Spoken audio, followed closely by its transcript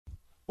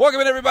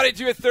Welcome, everybody,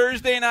 to a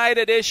Thursday night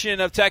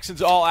edition of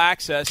Texans All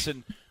Access.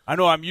 And I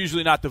know I'm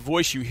usually not the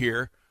voice you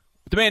hear,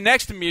 but the man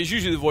next to me is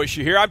usually the voice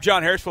you hear. I'm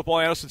John Harris, football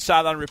analyst and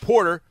sideline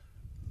reporter.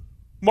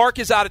 Mark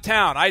is out of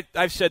town.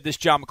 I've said this,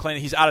 John McClain,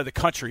 he's out of the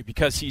country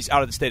because he's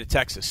out of the state of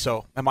Texas.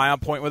 So am I on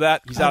point with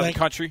that? He's out of the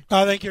country?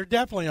 I think you're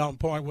definitely on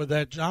point with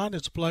that, John.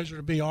 It's a pleasure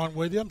to be on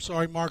with you. I'm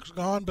sorry Mark's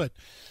gone, but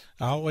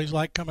I always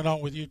like coming on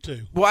with you,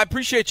 too. Well, I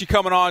appreciate you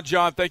coming on,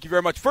 John. Thank you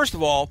very much. First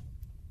of all,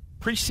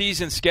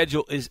 preseason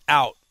schedule is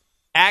out.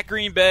 At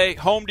Green Bay,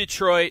 home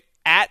Detroit,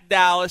 at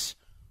Dallas,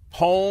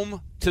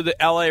 home to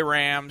the L.A.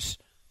 Rams.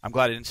 I'm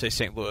glad I didn't say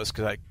St. Louis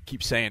because I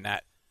keep saying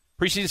that.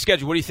 Preseason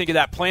schedule, what do you think of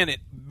that plan?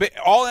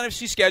 All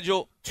NFC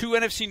schedule, 2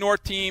 NFC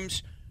North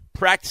teams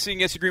practicing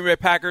against the Green Bay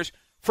Packers.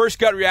 First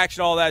gut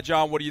reaction, all that,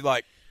 John, what do you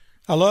like?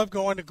 I love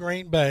going to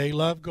Green Bay,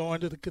 love going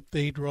to the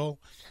Cathedral,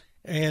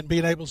 and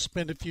being able to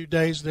spend a few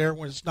days there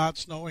when it's not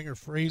snowing or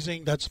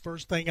freezing. That's the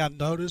first thing I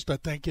noticed. I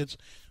think it's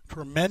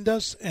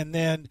tremendous. And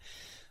then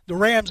the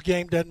Rams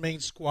game doesn't mean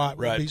squat.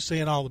 We'll be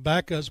seeing all the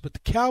backups. But the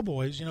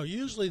Cowboys,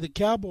 usually the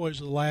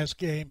Cowboys are the last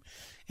game,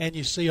 and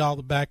you see all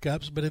the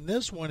backups. But in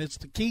this one, it's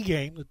the key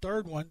game, the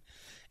third one.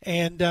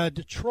 And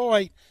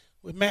Detroit,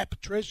 with Matt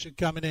Patricia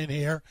coming in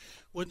here,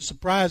 wouldn't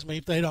surprise me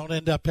if they don't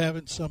end up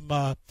having some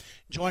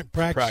joint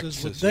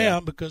practices with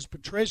them because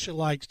Patricia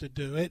likes to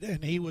do it.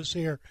 And he was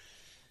here.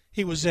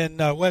 He was in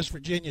West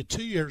Virginia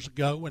 2 years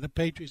ago when the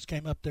Patriots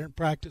came up there and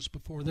practiced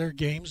before their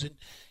games. And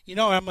you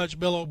know how much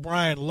Bill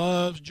O'Brien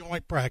loves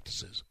joint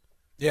practices.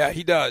 Yeah,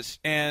 he does.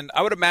 And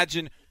I would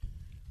imagine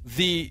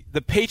the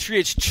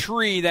Patriots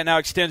tree that now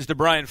extends to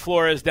Brian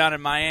Flores down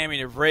in Miami,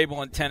 to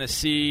Vrabel in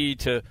Tennessee,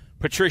 to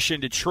Patricia in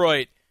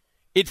Detroit,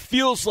 it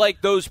feels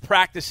like those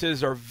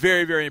practices are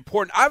very, very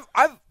important.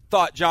 I've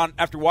thought, John,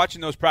 after watching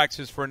those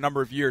practices for a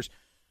number of years,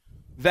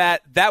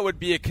 that would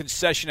be a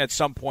concession at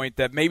some point,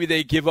 that maybe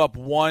they give up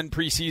one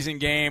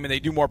preseason game and they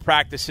do more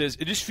practices.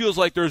 It just feels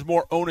like there's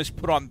more onus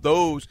put on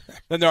those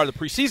than there are the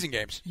preseason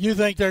games. You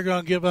think they're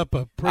going to give up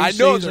a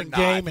preseason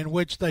game in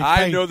which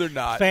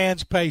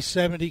fans pay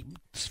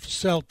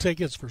sell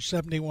tickets for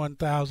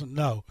 $71,000?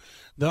 No.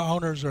 The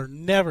owners are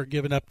never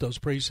giving up those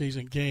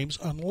preseason games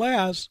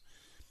unless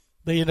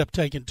they end up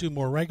taking 2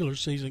 more regular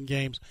season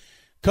games.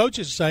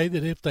 Coaches say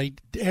that if they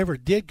ever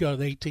did go to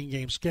the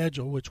 18-game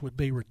schedule, which would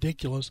be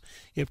ridiculous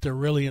if they're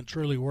really and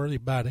truly worried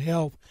about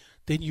health,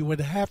 then you would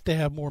have to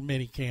have more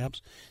mini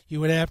camps. You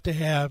would have to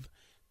have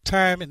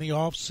time in the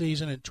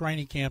off-season and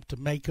training camp to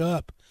make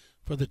up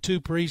for the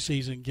 2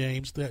 preseason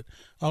games that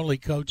only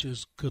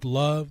coaches could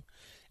love.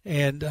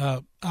 And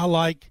I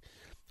like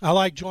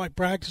joint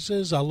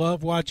practices. I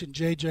love watching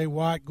J.J.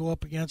 Watt go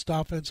up against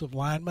offensive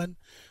linemen.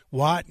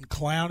 Watt and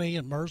Clowney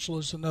and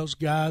Merciless and those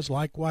guys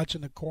like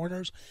watching the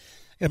corners.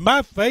 And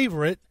my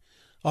favorite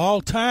all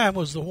time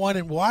was the one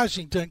in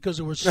Washington because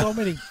there were so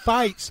many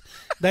fights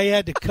they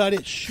had to cut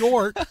it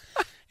short.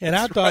 And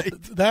I thought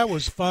that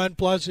was fun.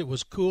 Plus, it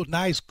was cool,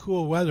 nice,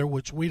 cool weather,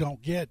 which we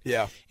don't get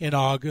in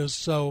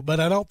August. But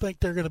I don't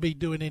think they're going to be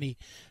doing any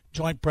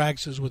joint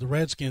practices with the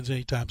Redskins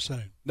anytime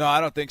soon. No,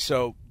 I don't think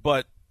so.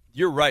 But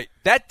you're right.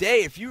 That day,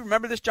 if you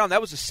remember this, John, that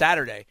was a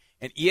Saturday,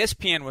 and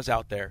ESPN was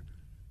out there,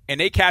 and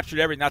they captured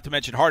everything, not to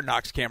mention Hard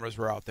Knocks cameras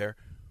were out there.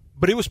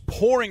 But it was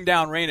pouring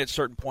down rain at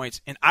certain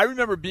points. And I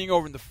remember being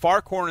over in the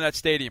far corner of that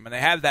stadium, and they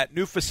have that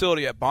new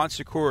facility at Bon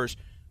Secours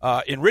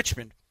in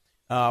Richmond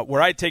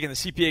where I had taken the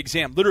CPA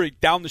exam literally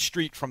down the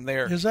street from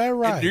there. Is that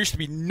right? And there used to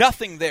be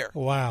nothing there.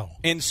 Wow.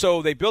 And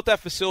so they built that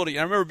facility.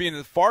 And I remember being in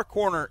the far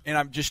corner, and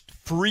I'm just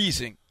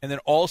freezing. And then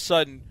all of a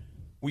sudden,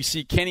 we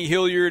see Kenny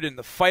Hilliard and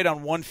the fight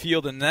on one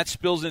field, and that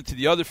spills into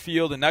the other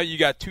field. And now you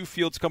got 2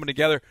 fields coming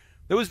together.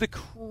 That was the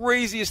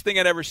craziest thing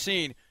I'd ever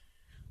seen.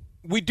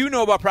 We do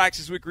know about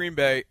practices with Green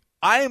Bay.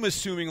 I am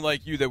assuming,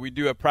 like you, that we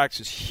do have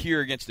practices here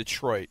against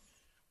Detroit.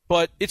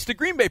 But it's the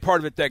Green Bay part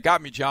of it that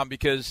got me, John,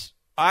 because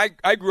I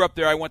grew up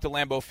there. I went to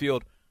Lambeau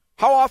Field.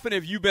 How often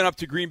have you been up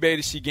to Green Bay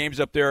to see games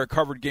up there or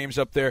covered games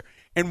up there?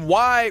 And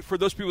why, for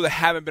those people that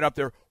haven't been up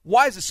there,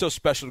 why is it so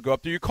special to go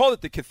up there? You called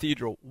it the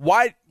Cathedral.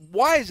 Why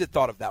is it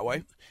thought of that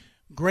way?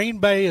 Green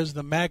Bay is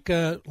the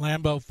Mecca.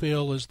 Lambeau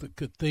Field is the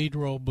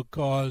Cathedral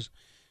because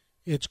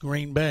it's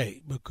Green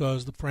Bay,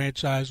 because the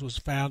franchise was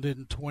founded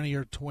in 20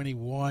 or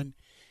 21.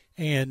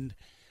 And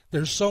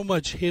there's so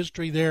much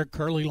history there.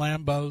 Curly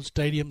Lambeau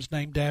Stadium's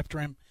named after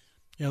him.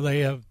 They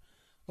have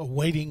a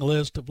waiting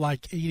list of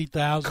like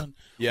 80,000.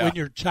 Yeah. When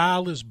your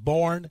child is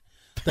born,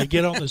 they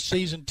get on the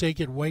season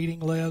ticket waiting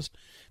list.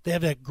 They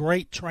have that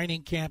great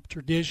training camp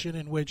tradition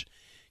in which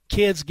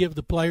kids give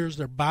the players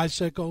their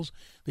bicycles,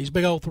 these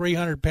big old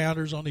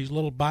 300-pounders on these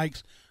little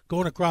bikes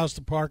going across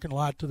the parking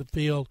lot to the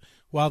field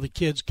while the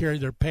kids carry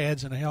their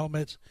pads and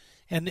helmets.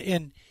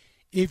 And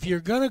if you're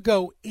going to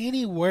go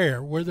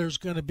anywhere where there's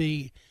going to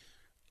be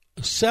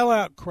a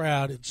sellout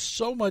crowd and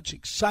so much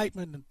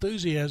excitement and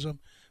enthusiasm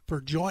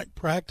for joint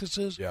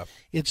practices,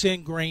 it's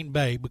in Green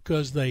Bay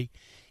because they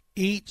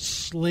eat,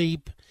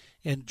 sleep,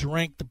 and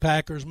drink the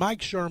Packers.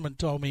 Mike Sherman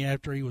told me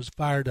after he was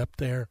fired up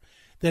there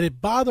that it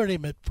bothered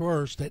him at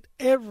first that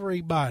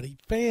everybody,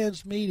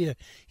 fans, media,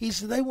 he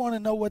said they want to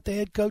know what the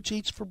head coach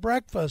eats for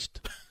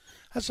breakfast.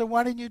 I said,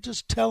 why didn't you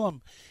just tell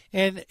them?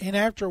 And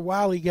after a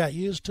while, he got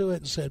used to it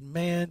and said,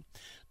 man,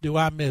 do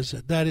I miss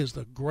it. That is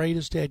the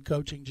greatest head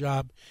coaching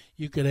job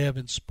you could have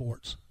in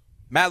sports.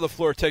 Matt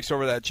LaFleur takes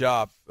over that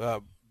job.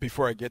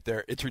 Before I get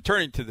there, it's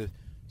returning to the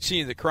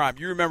scene of the crime.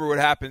 You remember what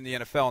happened in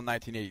the NFL in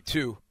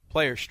 1982,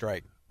 player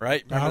strike,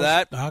 right? Remember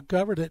that? I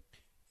covered it.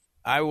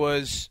 I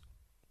was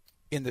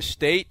in the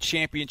state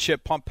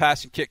championship pump,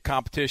 pass, and kick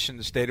competition in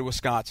the state of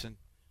Wisconsin,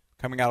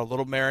 coming out of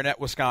Little Marinette,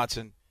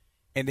 Wisconsin,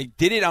 and they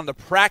did it on the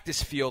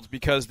practice fields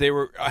because they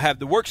had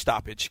the work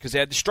stoppage because they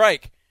had the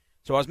strike.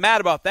 So I was mad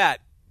about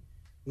that.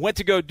 Went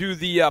to go do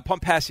the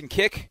pump, pass, and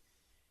kick.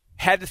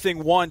 Had the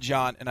thing won,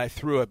 John, and I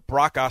threw a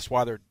Brock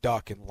Osweiler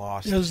duck and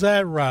lost. Is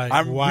that right?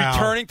 I'm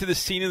returning to the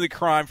scene of the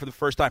crime for the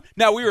first time.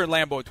 Now, we were in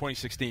Lambeau in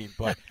 2016,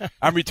 but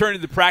I'm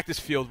returning to the practice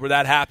field where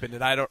that happened,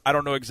 and I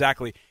don't know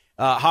exactly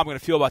how I'm going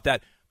to feel about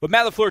that. But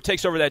Matt LaFleur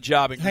takes over that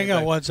job. Hang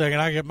on one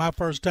second. My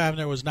first time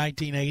there was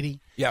 1980.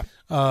 Yeah.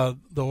 The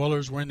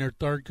Oilers were in their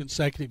third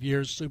consecutive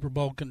year Super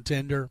Bowl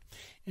contender,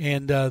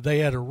 and they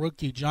had a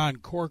rookie, John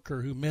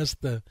Corker, who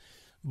missed the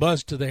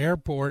bus to the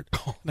airport,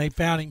 and they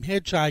found him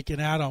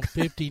hitchhiking out on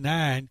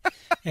 59,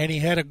 and he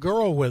had a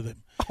girl with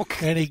him.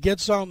 Okay. And he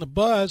gets on the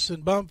bus,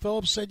 and Bum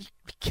Phillips said, you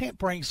can't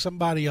bring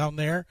somebody on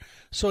there.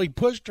 So he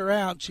pushed her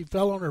out, and she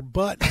fell on her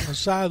butt on the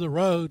side of the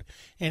road,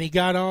 and he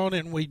got on,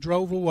 and we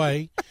drove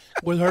away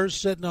with her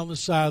sitting on the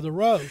side of the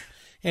road.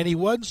 And he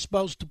wasn't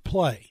supposed to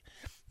play.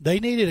 They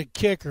needed a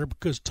kicker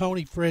because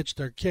Tony Fritz,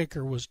 their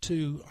kicker, was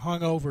too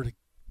hungover to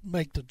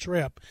make the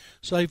trip.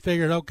 So they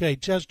figured, okay,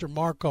 Chester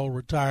Marco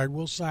retired.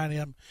 We'll sign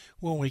him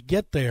when we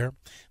get there.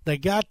 They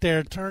got there.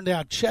 It turned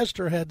out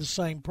Chester had the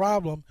same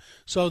problem.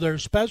 So their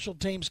special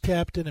teams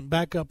captain and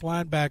backup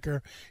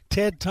linebacker,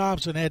 Ted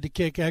Thompson, had to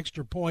kick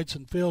extra points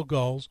and field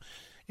goals.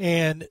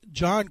 And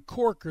John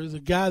Corker, the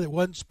guy that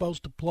wasn't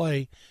supposed to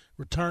play,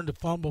 returned a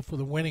fumble for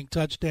the winning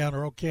touchdown.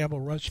 Earl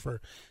Campbell rushed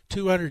for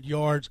 200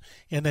 yards,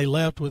 and they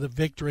left with a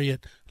victory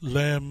at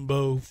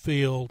Lambeau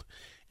Field.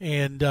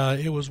 And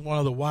it was one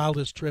of the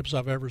wildest trips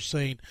I've ever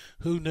seen.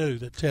 Who knew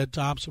that Ted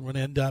Thompson would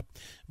end up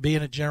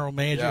being a general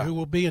manager who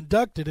will be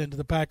inducted into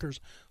the Packers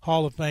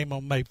Hall of Fame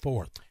on May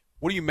 4th?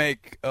 What do you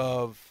make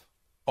of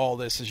all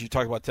this as you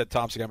talk about Ted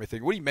Thompson? Got me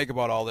thinking, what do you make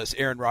about all this?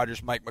 Aaron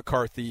Rodgers, Mike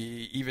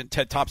McCarthy, even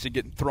Ted Thompson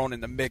getting thrown in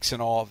the mix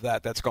and all of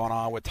that's gone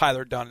on with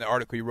Tyler Dunn, the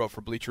article you wrote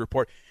for Bleacher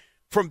Report.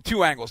 From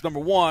two angles. Number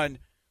one,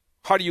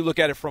 how do you look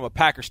at it from a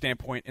Packer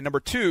standpoint? And number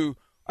two,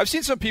 I've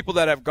seen some people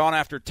that have gone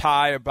after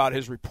Ty about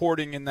his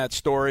reporting in that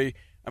story.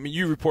 I mean,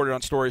 you reported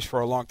on stories for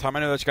a long time. I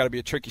know that's got to be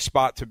a tricky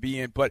spot to be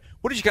in, but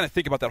what did you kind of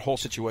think about that whole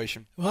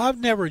situation? Well, I've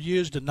never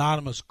used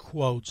anonymous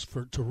quotes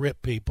to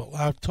rip people.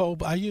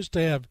 I used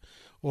to have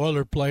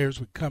Oiler players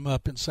would come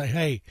up and say,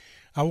 hey,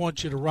 I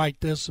want you to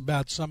write this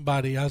about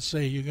somebody. I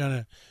say, you're going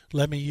to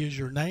let me use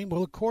your name?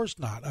 Well, of course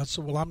not. I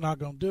said, well, I'm not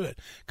going to do it.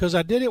 Because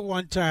I did it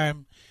one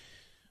time.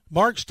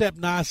 Mark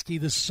Stepnoski,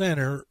 the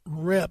center,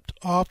 ripped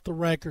off the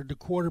record the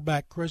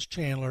quarterback Chris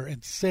Chandler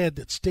and said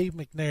that Steve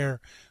McNair,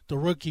 the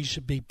rookie,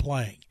 should be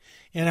playing.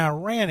 And I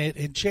ran it,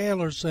 and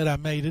Chandler said I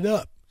made it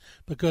up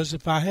because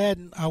if I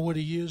hadn't, I would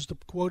have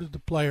quoted the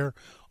player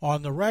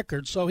on the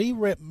record. So he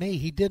ripped me.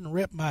 He didn't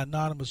rip my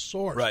anonymous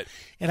source. Right.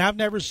 And I've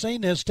never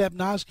seen this.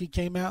 Stepnoski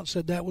came out and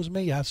said that was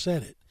me. I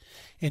said it.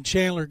 And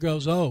Chandler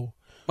goes, oh,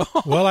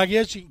 well, I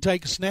guess you can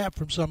take a snap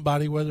from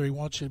somebody whether he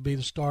wants you to be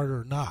the starter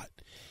or not.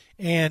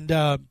 And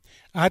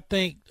I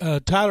think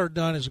Tyler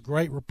Dunn is a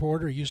great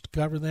reporter. He used to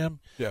cover them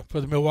for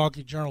the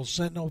Milwaukee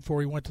Journal-Sentinel before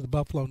he went to the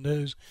Buffalo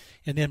News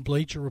and then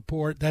Bleacher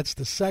Report. That's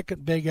the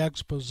second big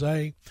expose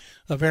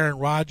of Aaron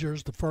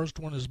Rodgers. The first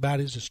one is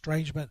about his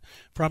estrangement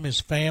from his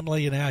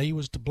family and how he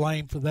was to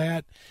blame for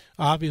that.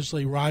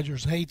 Obviously,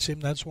 Rodgers hates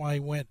him. That's why he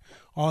went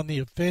on the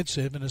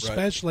offensive. And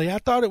especially, I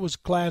thought it was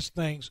class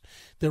things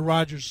that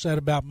Rodgers said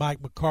about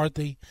Mike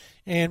McCarthy.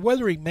 And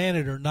whether he meant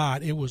it or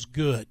not, it was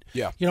good.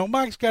 Yeah. You know,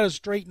 Mike's got a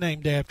street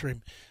named after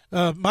him.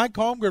 Mike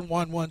Holmgren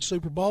won one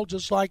Super Bowl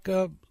just like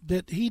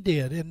that he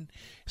did. And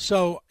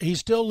so he's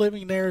still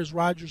living there, as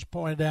Rodgers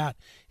pointed out.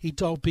 He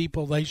told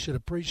people they should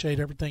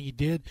appreciate everything he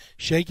did,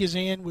 shake his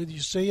hand when you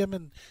see him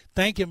and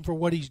thank him for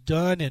what he's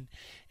done.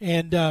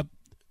 And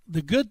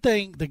the good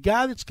thing, the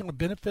guy that's going to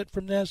benefit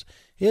from this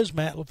is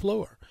Matt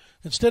LaFleur.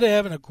 Instead of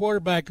having a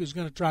quarterback who's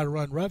going to try to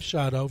run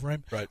roughshod over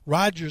him,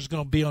 Rodgers is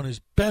going to be on his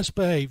best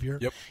behavior.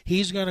 Yep.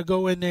 He's going to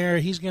go in there.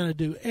 He's going to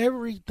do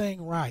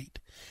everything right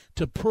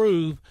to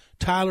prove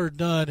Tyler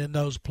Dunn and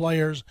those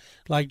players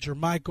like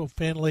Jermichael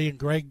Finley and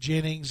Greg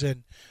Jennings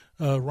and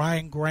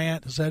Ryan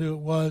Grant, is that who it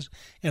was,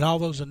 and all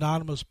those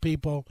anonymous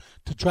people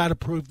to try to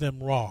prove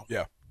them wrong.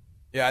 Yeah.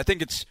 Yeah, I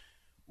think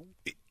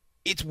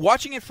it's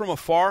watching it from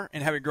afar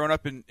and having grown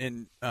up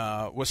in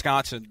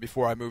Wisconsin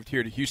before I moved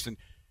here to Houston.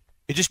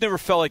 It just never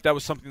felt like that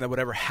was something that would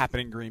ever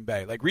happen in Green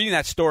Bay. Like reading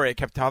that story, I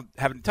kept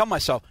having to tell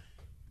myself,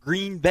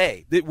 Green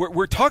Bay.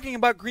 We're talking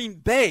about Green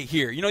Bay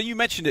here. You know, you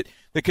mentioned it,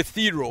 the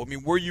cathedral. I mean,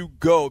 where you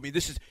go. I mean,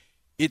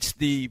 it's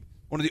the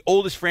one of the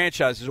oldest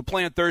franchises, will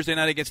play on Thursday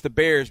night against the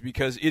Bears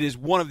because it is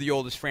one of the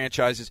oldest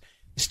franchises.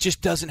 This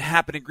just doesn't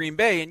happen in Green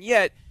Bay, and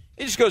yet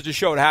it just goes to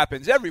show it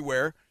happens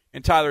everywhere.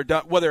 And Tyler,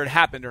 whether it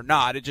happened or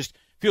not, it just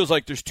feels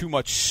like there's too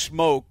much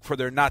smoke for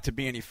there not to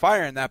be any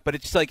fire in that. But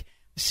it's like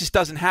this just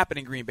doesn't happen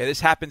in Green Bay. This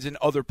happens in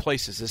other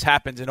places. This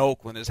happens in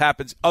Oakland. This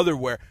happens other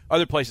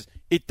places.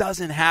 It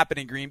doesn't happen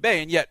in Green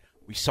Bay, and yet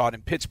we saw it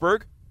in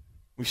Pittsburgh.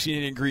 We've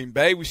seen it in Green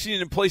Bay. We've seen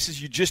it in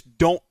places you just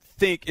don't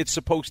think it's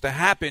supposed to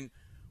happen,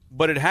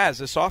 but it has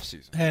this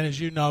offseason. And as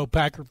you know,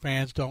 Packer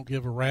fans don't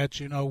give a rat's.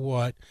 You know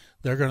what?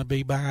 They're going to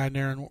be behind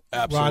Aaron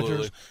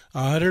Rodgers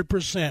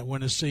 100%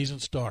 when the season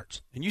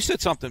starts. And you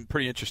said something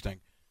pretty interesting.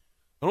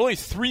 There are only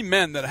 3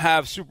 men that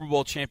have Super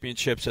Bowl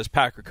championships as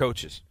Packer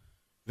coaches.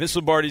 Vince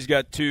Lombardi's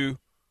got 2.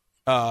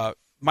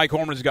 Mike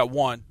Orman's got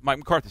 1. Mike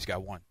McCarthy's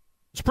got 1.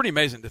 It's pretty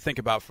amazing to think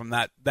about from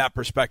that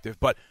perspective.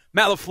 But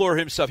Matt LaFleur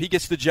himself, he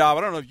gets the job.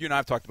 I don't know if you and I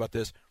have talked about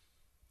this.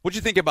 What do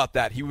you think about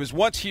that? He was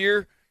once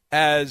here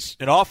as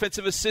an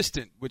offensive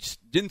assistant, which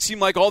didn't seem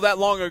like all that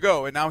long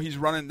ago, and now he's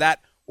running that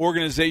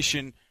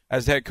organization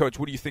as the head coach.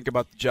 What do you think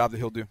about the job that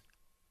he'll do?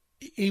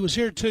 He was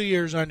here 2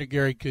 years under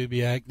Gary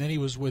Kubiak. Then he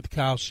was with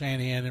Kyle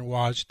Shanahan in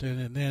Washington,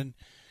 and then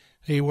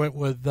he went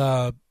with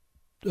Sean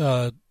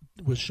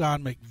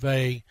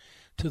McVay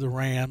to the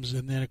Rams,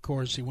 and then, of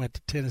course, he went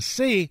to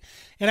Tennessee.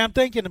 And I'm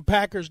thinking the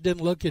Packers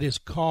didn't look at his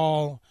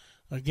call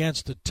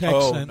against the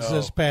Texans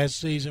this past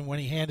season when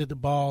he handed the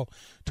ball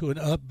to an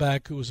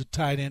up-back who was a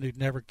tight end who'd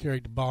never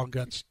carried the ball and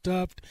got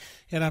stuffed.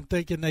 And I'm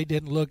thinking they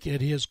didn't look at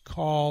his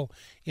call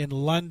in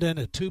London,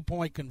 a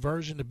 2-point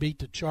conversion to beat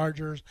the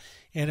Chargers,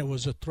 and it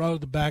was a throw to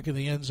the back of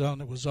the end zone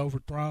that was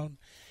overthrown.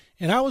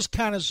 And I was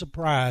kind of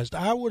surprised.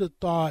 I would have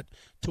thought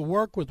to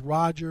work with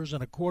Rodgers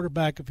and a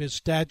quarterback of his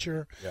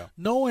stature,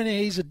 knowing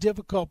he's a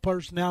difficult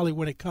personality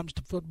when it comes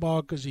to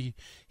football because he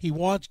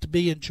wants to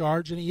be in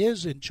charge, and he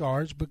is in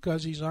charge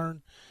because he's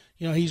earned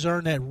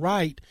that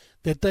right,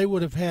 that they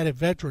would have had a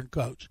veteran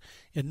coach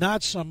and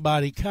not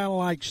somebody kind of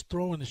like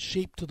throwing the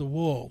sheep to the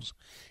wolves.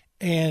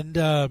 And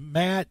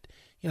Matt,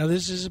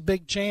 this is a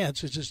big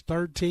chance. It's his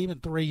 3rd team in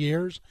 3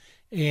 years,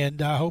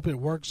 and I hope it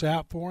works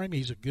out for him.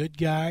 He's a good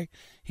guy.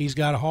 He's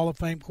got a Hall of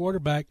Fame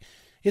quarterback.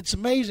 It's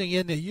amazing,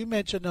 isn't it? You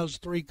mentioned those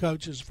 3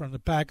 coaches from the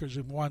Packers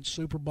who won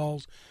Super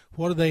Bowls.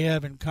 What do they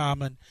have in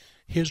common?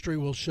 History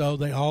will show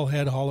they all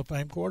had Hall of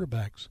Fame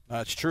quarterbacks.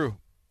 That's true.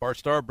 Bart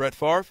Starr, Brett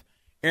Favre,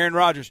 Aaron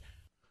Rodgers.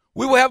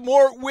 We will have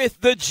more with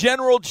the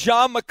General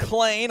John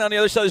McClain on the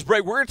other side of this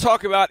break. We're going to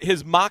talk about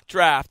his mock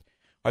draft.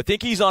 I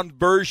think he's on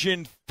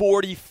version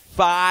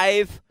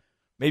 45,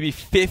 maybe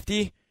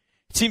 50. It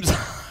seems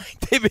like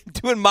they've been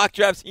doing mock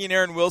drafts, he and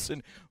Aaron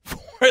Wilson, for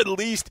at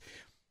least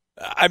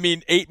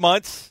 8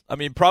 months.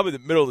 Probably the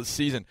middle of the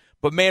season.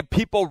 But, man,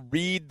 people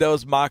read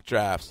those mock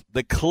drafts.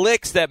 The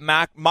clicks that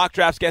mock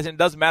drafts get, and it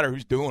doesn't matter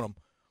who's doing them.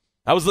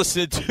 I was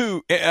listening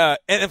to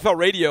NFL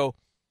radio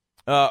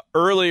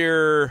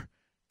earlier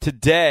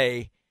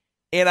today,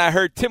 and I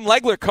heard Tim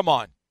Legler come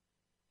on.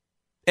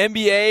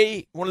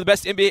 NBA, one of the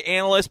best NBA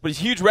analysts, but he's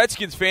a huge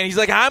Redskins fan. He's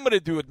like, I'm going to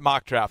do a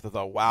mock draft. I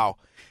thought, wow,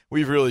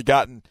 we've really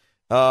gotten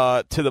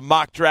to the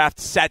mock draft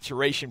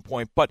saturation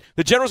point. But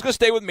the General's going to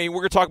stay with me.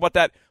 We're going to talk about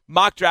that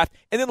mock draft.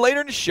 And then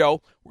later in the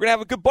show, we're going to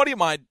have a good buddy of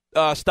mine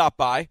stop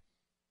by. He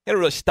didn't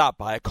really stop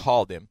by. I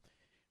called him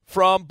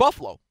from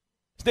Buffalo.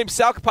 His name's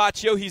Sal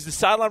Capaccio. He's the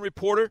sideline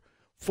reporter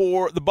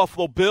for the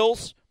Buffalo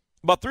Bills.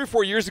 About 3 or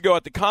 4 years ago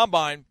at the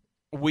Combine,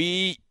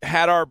 we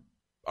had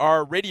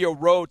our Radio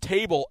Row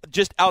table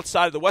just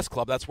outside of the West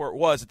Club. That's where it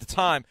was at the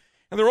time.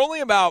 And there were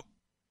only about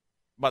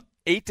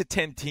 8 to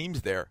 10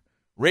 teams there,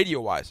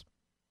 radio-wise.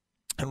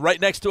 And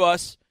right next to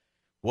us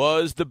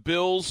was the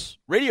Bills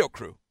radio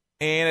crew.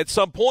 And at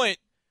some point,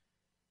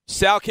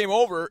 Sal came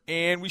over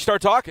and we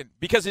started talking.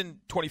 Because in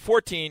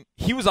 2014,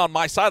 he was on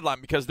my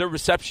sideline because their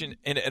reception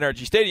in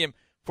NRG Stadium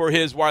for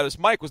his wireless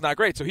mic was not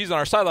great. So he's on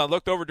our sideline,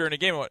 looked over during the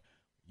game and went,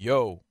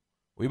 yo,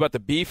 we about to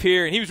beef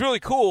here? And he was really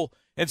cool.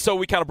 And so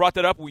we kind of brought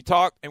that up and we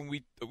talked. And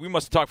we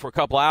must have talked for a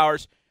couple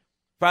hours.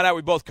 Found out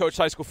we both coached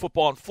high school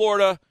football in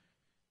Florida.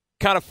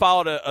 Kind of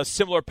followed a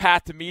similar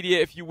path to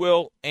media, if you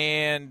will.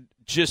 And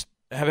just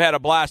have had a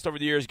blast over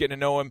the years getting to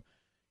know him.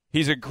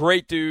 He's a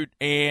great dude,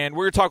 and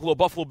we're going to talk a little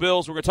Buffalo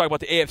Bills. We're going to talk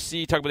about the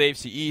AFC, talk about the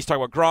AFC East, talk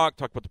about Gronk,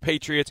 talk about the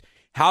Patriots,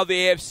 how the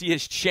AFC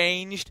has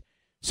changed.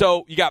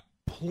 So you got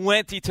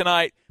plenty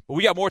tonight, but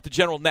we got more at the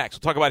General next.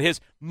 We'll talk about his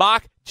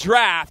mock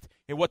draft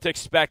and what to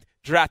expect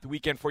draft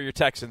weekend for your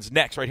Texans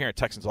next right here at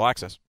Texans All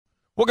Access.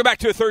 Welcome back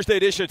to a Thursday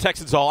edition of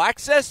Texans All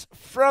Access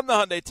from the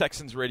Hyundai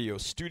Texans radio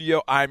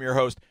studio. I'm your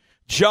host,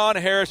 John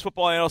Harris,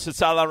 football analyst and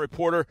sideline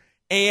reporter.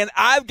 And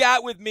I've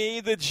got with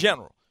me the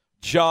General,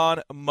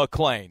 John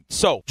McClain.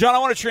 So, John, I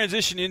want to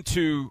transition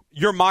into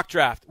your mock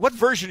draft. What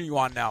version are you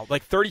on now?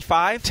 Like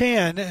 35?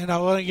 10, and I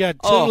only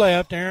got 2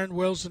 left. Aaron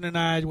Wilson and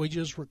I, we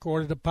just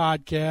recorded a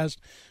podcast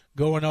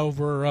going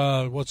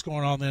over what's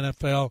going on in the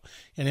NFL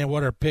and then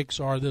what our picks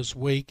are this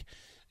week.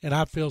 And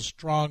I feel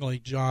strongly,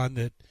 John,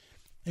 that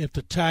if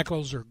the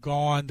tackles are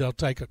gone, they'll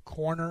take a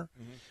corner.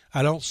 Mm-hmm.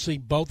 I don't see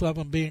both of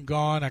them being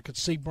gone. I could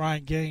see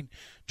Brian Gaine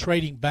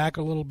trading back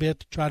a little bit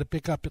to try to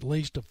pick up at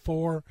least a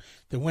 4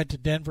 that went to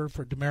Denver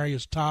for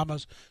Demaryius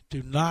Thomas.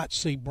 Do not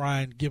see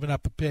Brian giving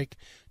up a pick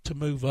to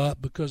move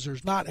up because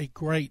there's not a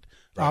great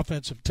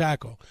offensive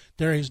tackle.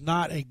 There is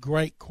not a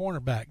great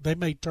cornerback. They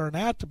may turn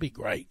out to be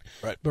great,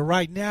 but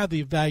right now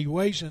the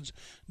evaluations,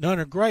 none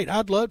are great.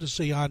 I'd love to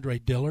see Andre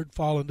Dillard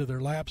fall into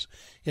their laps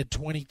at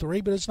 23,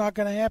 but it's not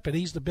going to happen.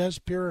 He's the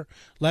best pure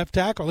left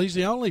tackle. He's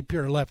the only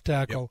pure left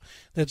tackle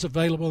that's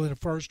available in the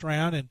first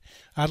round, and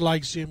I'd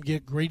like to see him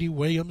get Greedy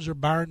Williams or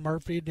Byron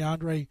Murphy,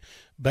 DeAndre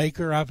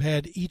Baker. I've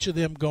had each of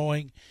them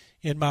going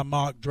in my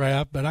mock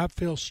draft, but I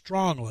feel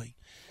strongly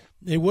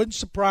it wouldn't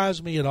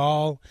surprise me at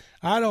all.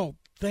 I don't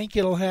think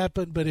it'll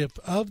happen, but if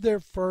of their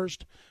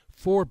first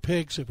 4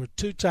 picks, if with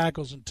 2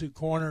 tackles and 2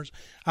 corners,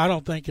 I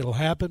don't think it'll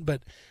happen.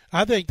 But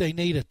I think they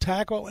need a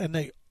tackle, and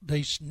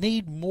they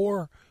need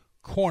more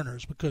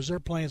corners because they're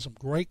playing some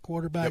great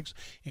quarterbacks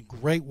and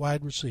great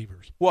wide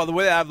receivers. Well, the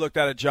way I've looked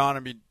at it, John,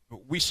 I mean,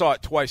 we saw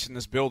it twice in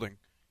this building,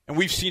 and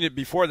we've seen it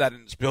before that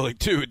in this building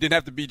too. It didn't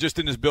have to be just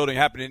in this building. It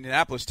happened in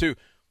Indianapolis too.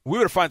 We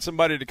would have find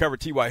somebody to cover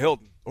T.Y.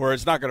 Hilton, or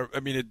it's not going to –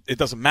 I mean, it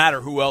doesn't matter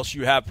who else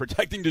you have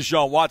protecting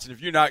Deshaun Watson. If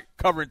you're not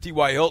covering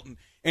T.Y. Hilton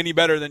any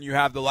better than you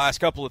have the last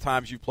couple of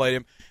times you've played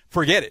him,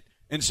 forget it.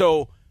 And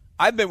so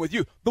I've been with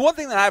you. The one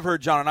thing that I've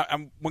heard, John, and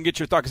I'm going to get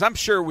your thought, because I'm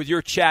sure with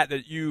your chat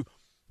that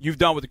you've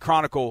done with the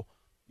Chronicle,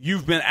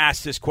 you've been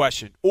asked this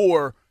question,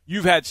 or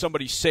you've had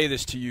somebody say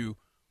this to you,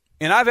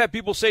 and I've had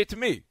people say it to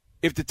me.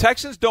 If the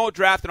Texans don't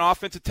draft an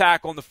offensive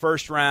tackle in the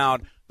first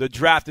round, the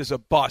draft is a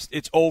bust.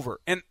 It's over.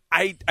 And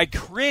I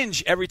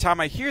cringe every time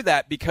I hear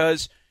that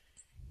because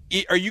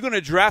are you going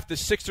to draft the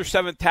 6th or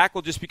 7th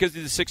tackle just because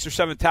he's the 6th or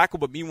 7th tackle,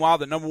 but meanwhile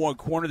the number 1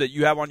 corner that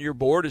you have on your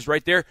board is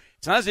right there?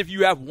 It's not as if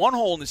you have one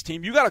hole in this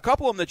team. You got a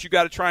couple of them that you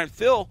got to try and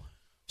fill.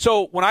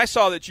 So when I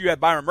saw that you had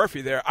Byron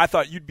Murphy there, I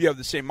thought you'd be of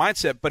the same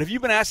mindset. But have you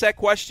been asked that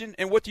question?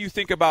 And what do you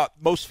think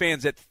about most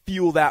fans that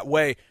feel that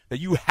way, that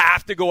you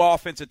have to go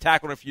offensive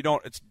tackle, and if you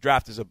don't, its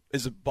draft is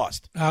a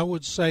bust? I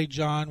would say,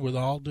 John, with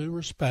all due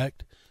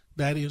respect,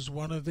 that is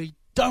one of the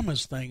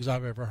dumbest things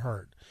I've ever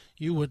heard.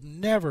 You would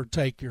never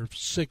take your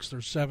 6th or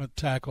 7th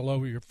tackle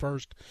over your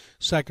 1st,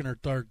 2nd, or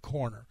 3rd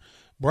corner.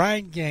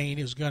 Brian Gaine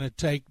is going to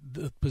take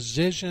the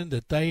position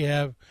that they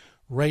have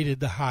rated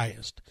the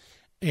highest.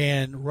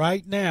 And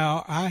right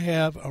now, I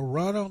have a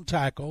run on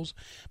tackles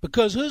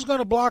because who's going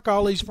to block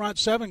all these front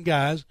 7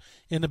 guys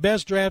in the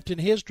best draft in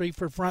history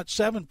for front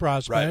 7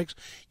 prospects?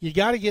 Right. You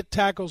got to get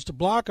tackles to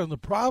block them. The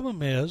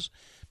problem is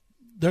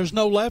there's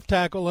no left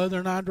tackle other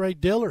than Andre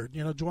Dillard.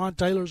 You know, Juwan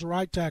Taylor's a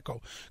right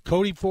tackle.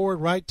 Cody Ford,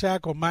 right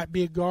tackle, might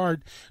be a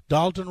guard.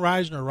 Dalton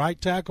Reisner,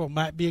 right tackle,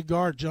 might be a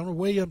guard. Jonah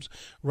Williams,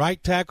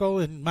 right tackle,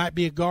 and might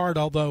be a guard,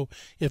 although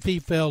if he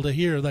fell to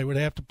here, they would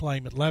have to play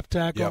him at left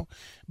tackle. Yep.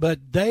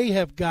 But they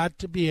have got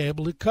to be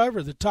able to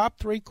cover. The top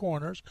 3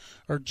 corners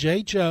are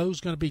Jay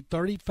Joe's going to be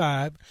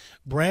 35,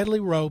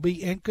 Bradley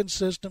Roby,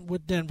 inconsistent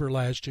with Denver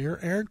last year,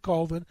 Aaron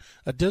Colvin,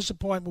 a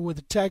disappointment with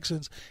the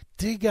Texans.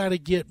 They got to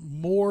get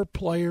more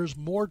players,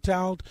 more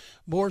talent,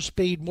 more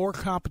speed, more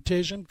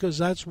competition, because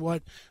that's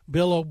what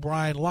Bill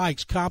O'Brien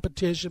likes.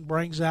 Competition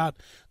brings out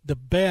the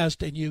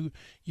best, and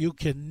you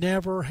can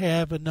never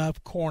have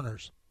enough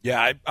corners.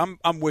 Yeah,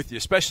 I'm with you,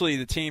 especially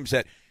the teams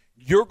that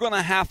you're going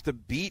to have to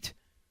beat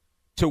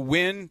to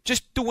win,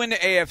 just to win the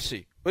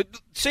AFC. But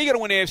say you got to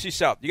win the AFC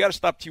South. You got to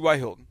stop T.Y.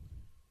 Hilton.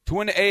 To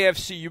win the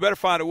AFC, you better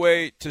find a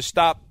way to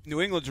stop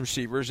New England's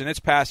receivers in its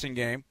passing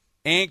game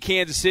and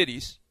Kansas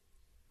City's.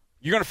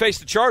 You're going to face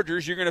the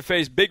Chargers. You're going to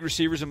face big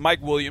receivers and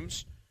Mike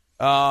Williams.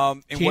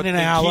 Keenan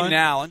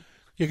Allen.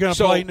 You're going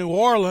to play New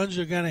Orleans.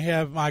 You're going to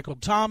have Michael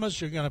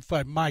Thomas. You're going to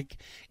fight Mike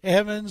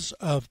Evans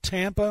of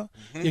Tampa.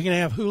 Mm-hmm. You're going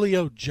to have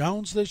Julio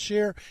Jones this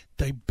year.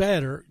 They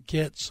better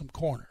get some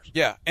corners.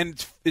 Yeah,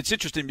 and it's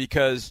interesting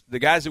because the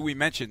guys that we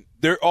mentioned,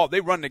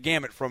 they run the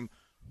gamut from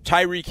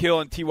Tyreek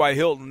Hill and T.Y.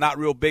 Hilton, not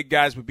real big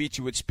guys, but beat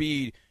you with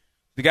speed.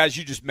 The guys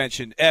you just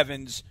mentioned,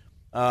 Evans,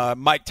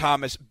 Mike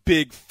Thomas,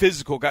 big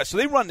physical guys. So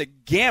they run the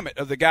gamut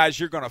of the guys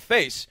you're going to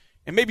face.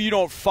 And maybe you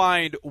don't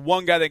find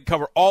one guy that can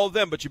cover all of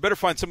them, but you better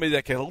find somebody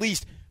that can at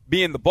least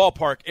be in the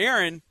ballpark.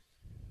 Aaron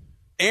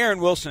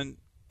Wilson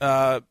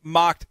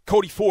mocked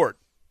Cody Ford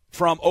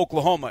from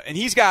Oklahoma, and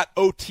he's got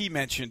OT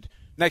mentioned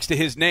next to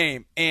his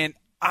name. And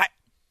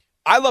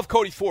I love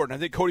Cody Ford, and I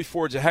think Cody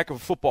Ford's a heck of a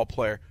football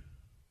player.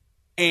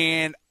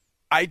 And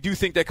I do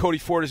think that Cody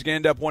Ford is going to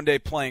end up one day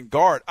playing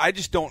guard. I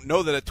just don't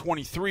know that at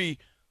 23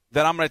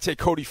 that I'm going to take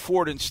Cody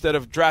Ford instead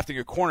of drafting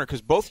a corner,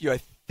 because both of you, I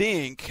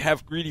think,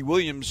 have Greedy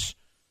Williams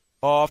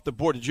off the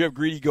board. Did you have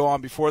Greedy go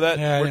on before that?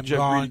 Yeah, Where did you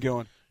have Greedy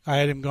going? I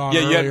had him gone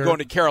earlier. You had him going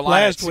to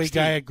Carolina. Last week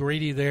I had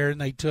Greedy there,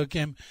 and they took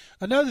him.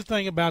 Another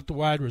thing about the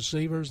wide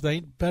receivers,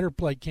 they better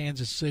play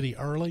Kansas City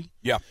early.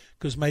 Yeah.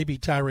 Because maybe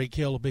Tyreek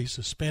Hill will be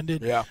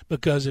suspended. Yeah.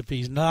 Because if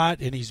he's not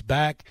and he's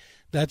back,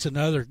 that's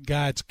another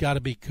guy that's got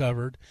to be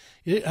covered.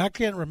 I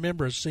can't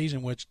remember a season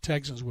in which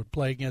Texans would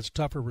play against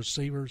tougher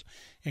receivers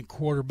and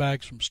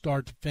quarterbacks from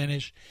start to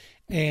finish.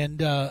 And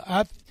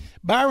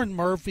Byron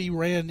Murphy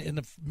ran in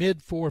the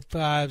mid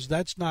 4.5s.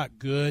 That's not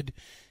good.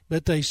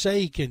 But they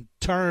say he can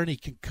turn, he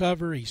can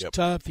cover, he's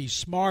tough, he's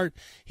smart,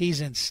 he's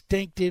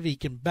instinctive, he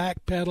can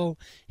backpedal,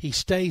 he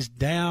stays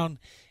down,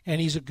 and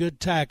he's a good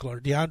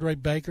tackler.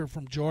 DeAndre Baker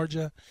from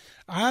Georgia.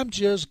 I'm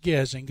just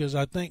guessing because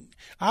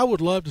I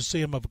would love to see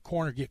him of a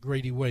corner get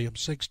Greedy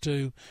Williams,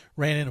 6'2",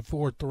 ran into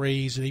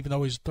 4.3s, and even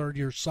though he's a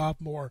third-year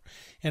sophomore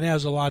and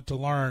has a lot to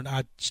learn,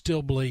 I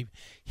still believe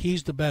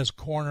he's the best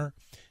corner.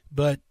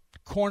 But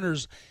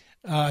corners –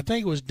 I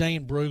think it was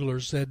Dane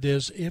Brugler said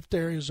this, if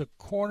there is a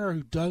corner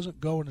who doesn't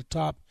go in the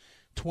top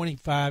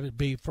 25, it'd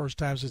be first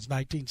time since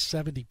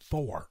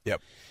 1974.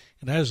 Yep.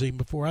 And that was even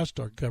before I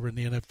started covering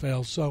the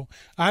NFL. So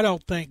I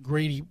don't think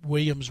Greedy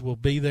Williams will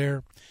be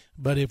there,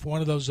 but if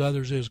one of those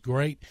others is,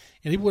 great.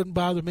 And it wouldn't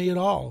bother me at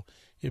all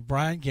if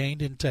Brian Gaine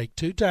didn't take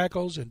 2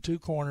 tackles and 2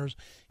 corners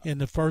in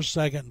the first,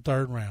 second, and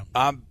third round.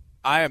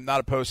 I am not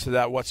opposed to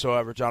that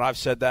whatsoever, John. I've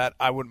said that.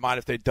 I wouldn't mind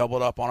if they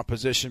doubled up on a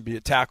position, be a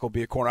tackle,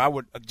 be a corner. I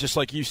would, just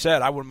like you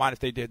said, I wouldn't mind if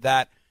they did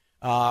that.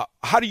 How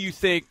do you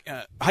think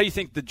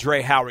the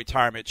Dre Howe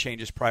retirement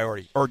changes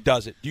priority, or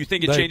does it? Do you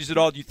think it changes at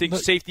all? Do you think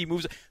safety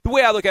moves? The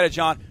way I look at it,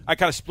 John, I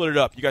kind of split it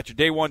up. You got your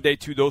day 1, day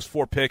 2, those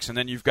 4 picks, and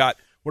then you've got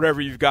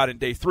whatever you've got in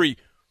day 3.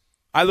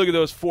 I look at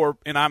those 4,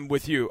 and I'm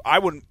with you. I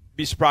wouldn't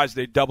be surprised if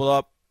they double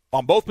up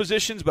on both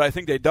positions, but I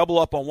think they double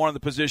up on one of the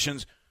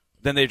positions,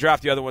 then they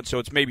draft the other one, so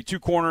it's maybe 2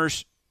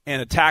 corners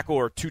and a tackle,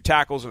 or 2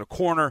 tackles and a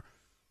corner,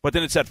 but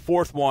then it's that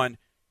 4th one.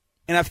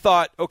 And I've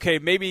thought, okay,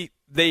 maybe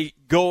they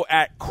go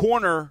at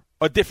corner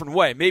a different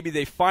way. Maybe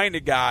they find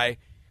a guy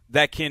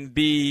that can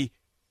be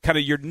kind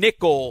of your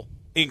nickel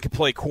and can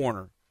play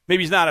corner.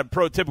 Maybe he's not a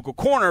prototypical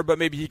corner, but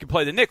maybe he can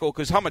play the nickel,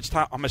 because how much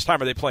time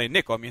are they playing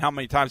nickel? I mean, how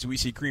many times do we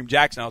see Kareem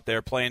Jackson out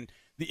there playing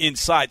the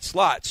inside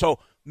slot? So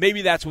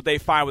maybe that's what they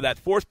find with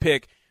that 4th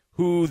pick,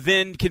 who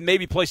then can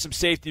maybe play some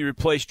safety,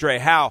 replace Dre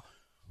Howe.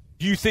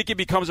 Do you think it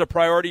becomes a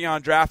priority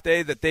on draft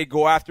day that they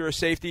go after a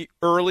safety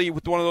early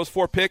with one of those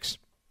 4 picks?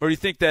 Or do you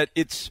think that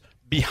it's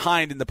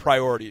behind in the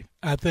priority?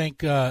 I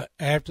think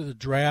after the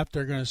draft,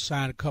 they're going to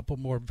sign a couple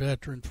more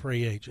veteran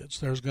free agents.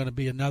 There's going to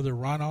be another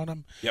run on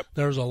them. Yep.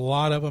 There's a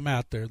lot of them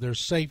out there. There's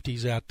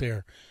safeties out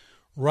there.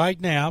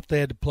 Right now, if they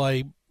had to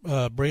play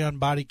Breon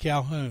Body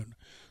Calhoun,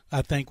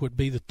 I think would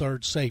be the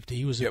 3rd safety.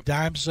 He was a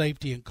dime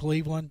safety in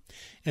Cleveland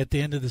at the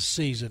end of the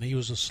season. He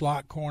was a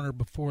slot corner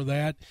before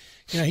that.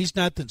 You know, he's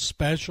nothing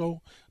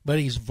special, but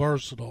he's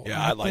versatile.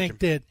 Yeah, I like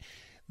think him.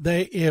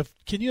 that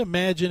can you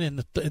imagine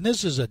and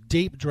this is a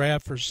deep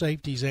draft for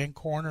safeties and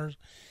corners,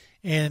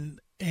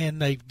 and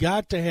they've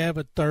got to have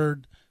a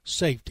 3rd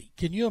safety.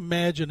 Can you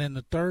imagine in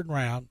the 3rd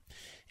round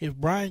if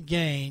Brian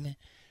Gaine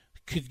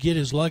could get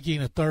as lucky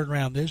in the 3rd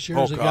round this year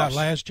as he got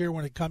last year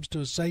when it comes to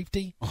a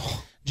safety?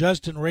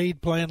 Justin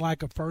Reed playing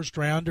like a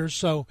first-rounder.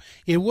 So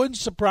it wouldn't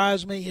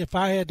surprise me if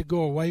I had to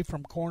go away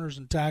from corners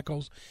and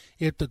tackles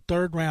if the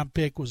 3rd-round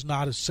pick was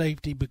not a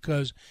safety,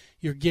 because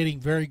you're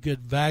getting very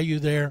good value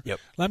there. Yep.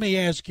 Let me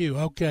ask you,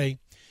 okay,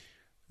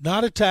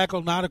 not a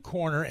tackle, not a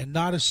corner, and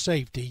not a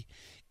safety.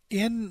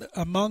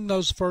 Among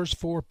those first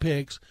 4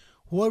 picks,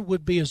 what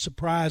would be a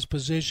surprise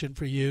position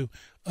for you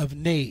of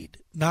need?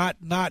 Not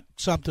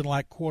something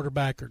like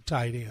quarterback or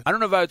tight end. I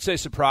don't know if I would say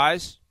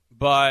surprise,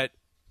 but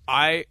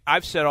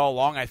I've said all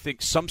along, I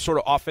think some sort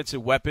of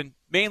offensive weapon,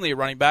 mainly a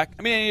running back.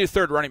 I mean, I need a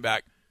 3rd running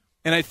back.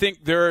 And I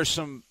think there are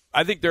some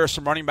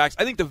running backs.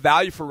 I think the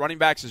value for running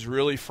backs is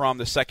really from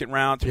the 2nd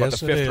round to about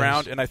the 5th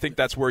round, and I think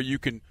that's where you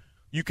can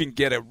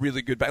get a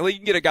really good back. Like, you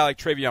can get a guy like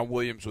Travion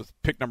Williams with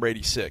pick number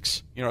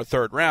 86, a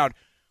 3rd round,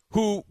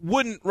 who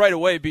wouldn't right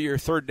away be your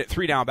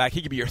 3-down back.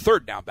 He could be your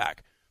 3rd down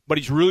back, but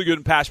he's really good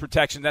in pass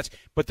protection.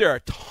 But there are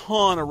a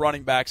ton of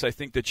running backs I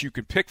think that you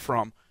can pick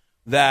from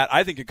that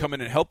I think could come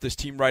in and help this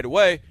team right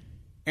away.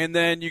 And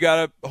then you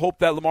got to hope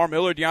that Lamar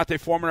Miller, Deontay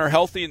Foreman are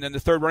healthy, and then the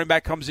 3rd running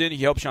back comes in.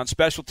 He helps you on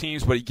special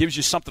teams, but he gives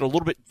you something a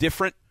little bit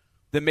different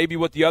than maybe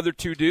what the other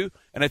 2 do.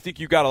 And I think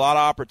you've got a lot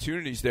of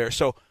opportunities there.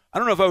 So I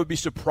don't know if I would be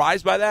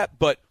surprised by that,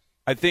 but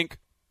I think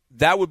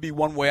that would be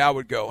one way I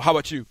would go. How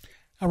about you?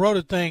 I wrote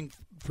a thing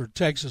for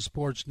Texas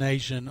Sports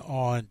Nation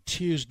on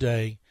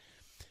Tuesday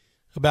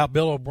about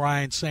Bill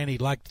O'Brien saying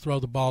he'd like to throw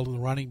the ball to the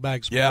running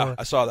backs more. Yeah,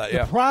 I saw that,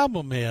 The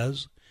problem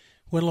is,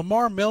 when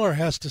Lamar Miller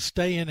has to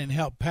stay in and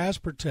help pass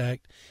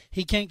protect,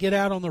 he can't get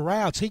out on the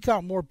routes. He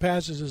caught more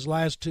passes his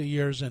last 2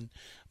 years in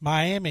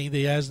Miami than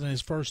he has in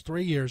his first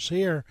 3 years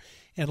here.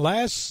 And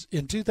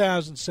in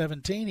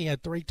 2017, he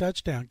had 3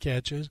 touchdown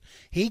catches.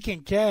 He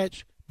can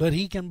catch, but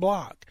he can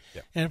block.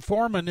 Yep. And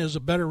Foreman is a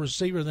better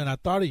receiver than I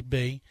thought he'd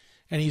be,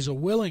 and he's a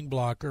willing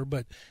blocker,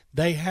 but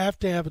they have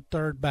to have a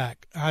 3rd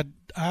back. I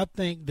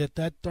think that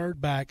 3rd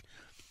back,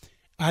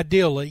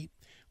 ideally,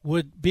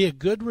 would be a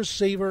good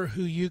receiver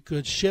who you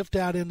could shift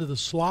out into the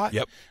slot.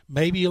 Yep.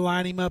 Maybe you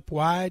line him up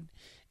wide,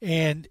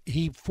 and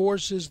he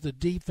forces the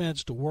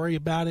defense to worry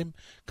about him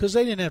because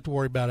they didn't have to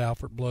worry about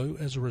Alfred Blue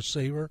as a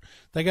receiver.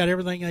 They got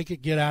everything they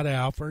could get out of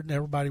Alfred, and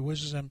everybody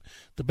wishes him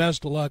the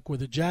best of luck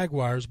with the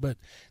Jaguars, but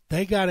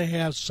they got to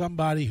have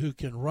somebody who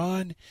can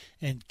run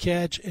and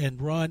catch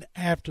and run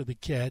after the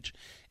catch.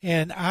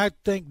 And I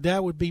think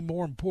that would be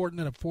more important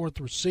than a fourth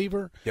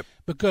receiver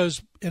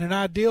because in an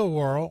ideal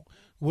world,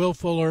 Will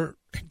Fuller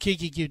and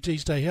Keke Coutee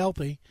stay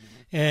healthy.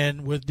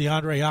 And with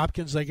DeAndre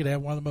Hopkins, they could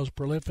have one of the most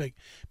prolific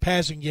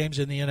passing games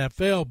in the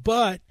NFL.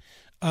 But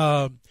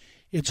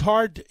it's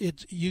hard.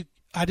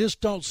 I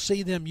just don't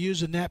see them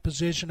using that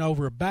position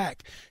over a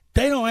back.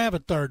 They don't have a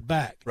third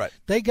back. Right.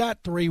 They got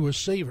three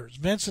receivers.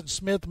 Vincent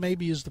Smith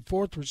maybe is the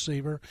fourth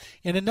receiver.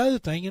 And another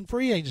thing, in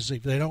free agency,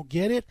 if they don't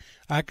get it,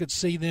 I could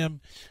see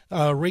them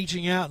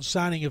reaching out and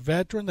signing a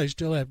veteran. They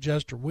still have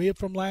Jester Wyatt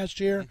from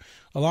last year,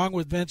 along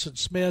with Vincent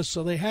Smith.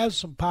 So they have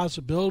some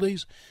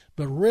possibilities.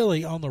 But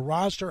really, on the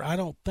roster, I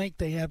don't think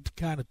they have the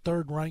kind of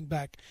third running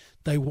back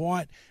they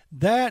want.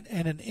 That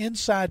and an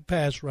inside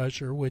pass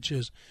rusher, which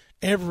is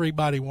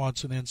everybody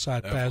wants an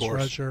inside pass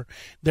rusher.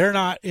 They're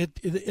not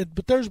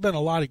but there's been a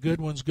lot of good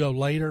ones go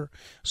later.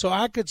 So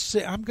I'm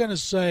going to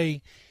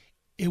say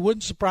it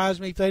wouldn't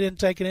surprise me if they didn't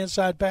take an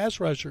inside pass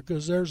rusher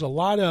because there's a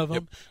lot of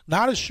them.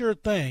 Not a sure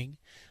thing,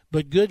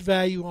 but good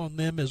value on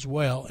them as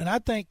well. And I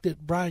think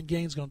that Brian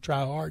Gaines is going to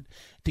try hard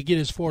to get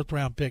his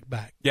fourth-round pick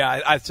back. Yeah,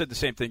 I said the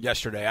same thing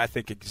yesterday. I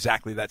think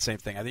exactly that same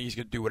thing. I think he's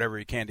going to do whatever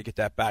he can to get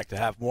that back to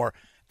have more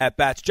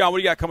at-bats. John, what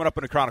do you got coming up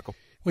in the Chronicle?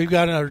 We've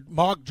got our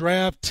mock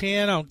draft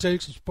 10 on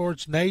Texas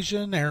Sports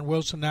Nation. Aaron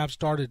Wilson and I have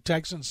started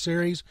Texans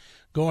series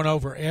going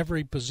over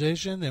every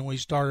position. Then we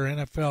start our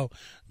NFL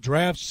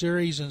draft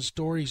series and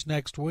stories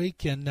next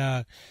week.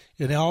 And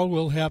in all,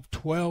 we'll have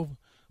 12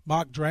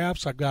 mock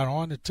drafts. I've got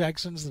on the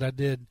Texans that I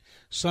did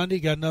Sunday.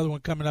 Got another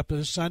one coming up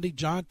this Sunday.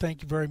 John,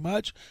 thank you very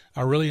much.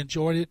 I really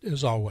enjoyed it,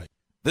 as always.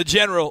 The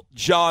General,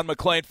 John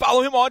McClain.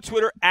 Follow him on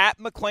Twitter, at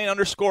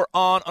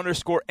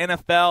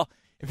McClain_on_NFL.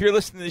 If you're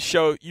listening to this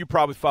show, you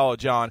probably follow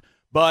John.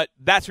 But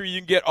that's where you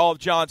can get all of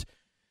John's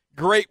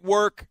great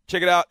work.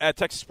 Check it out at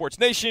Texas Sports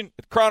Nation,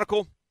 at the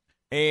Chronicle,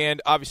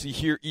 and obviously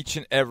here each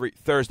and every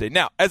Thursday.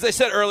 Now, as I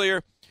said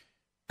earlier,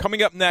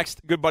 coming up next,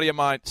 a good buddy of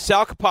mine,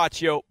 Sal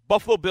Capaccio,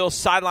 Buffalo Bills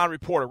sideline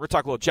reporter. We're going to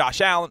talk a little Josh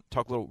Allen,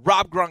 talk a little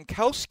Rob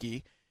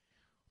Gronkowski,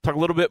 talk a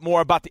little bit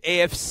more about the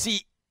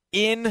AFC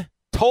in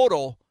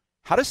total.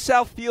 How does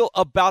Sal feel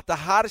about the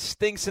hottest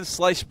thing since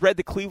sliced bread,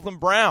 the Cleveland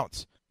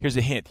Browns? Here's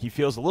a hint. He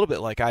feels a little bit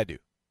like I do.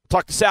 We'll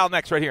talk to Sal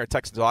next right here at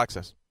Texans All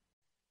Access.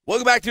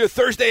 Welcome back to a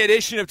Thursday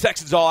edition of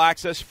Texans All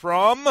Access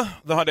from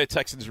the Hyundai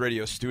Texans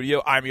radio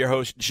studio. I'm your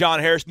host, John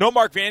Harris. No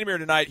Mark Vandermeer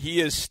tonight.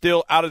 He is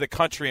still out of the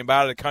country, and by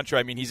out of the country,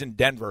 I mean he's in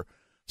Denver.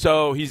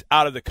 So he's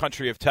out of the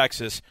country of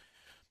Texas.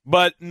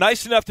 But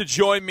nice enough to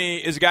join me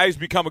is a guy who's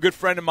become a good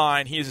friend of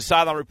mine. He is a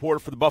sideline reporter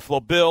for the Buffalo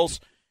Bills,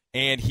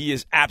 and he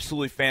is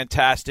absolutely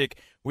fantastic.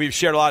 We've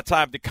shared a lot of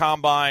time at the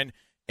Combine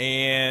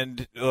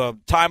and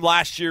time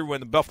last year when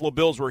the Buffalo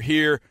Bills were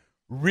here.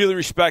 Really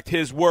respect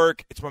his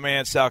work. It's my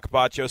man, Sal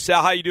Capaccio.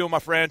 Sal, how you doing, my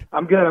friend?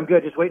 I'm good.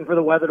 Just waiting for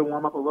the weather to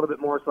warm up a little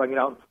bit more so I can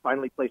get out and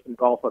finally play some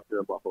golf up here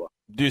in Buffalo.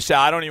 Dude, Sal,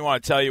 I don't even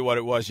want to tell you what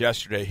it was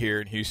yesterday here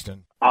in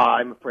Houston.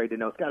 I'm afraid to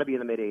know. It's got to be in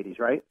the mid-80s,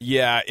 right?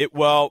 Yeah.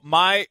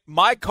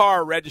 My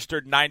car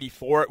registered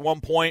 94 at one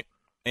point,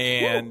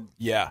 and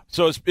yeah,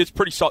 so it's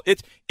pretty solid.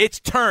 It's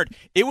turned.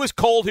 It was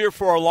cold here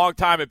for a long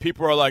time, and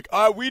people are like,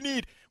 we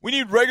need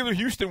regular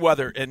Houston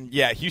weather. And,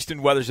 yeah,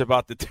 Houston weather's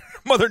about to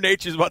Mother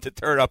Nature's about to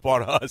turn up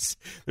on us.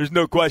 There's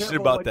no question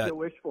about that. What you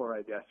wish for,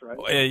 I guess,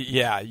 right?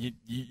 Yeah,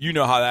 you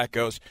know how that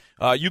goes.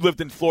 You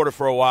lived in Florida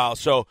for a while,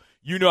 so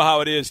you know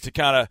how it is to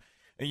kind of,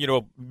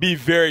 be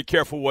very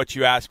careful what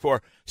you ask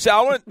for. So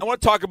I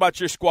want to talk about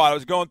your squad. I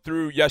was going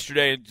through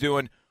yesterday and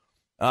doing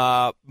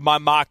my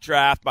mock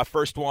draft, my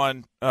first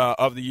one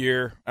of the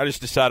year. I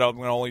just decided I'm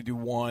going to only do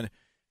one.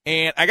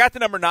 And I got to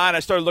number 9. I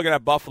started looking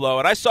at Buffalo,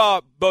 and I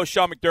saw both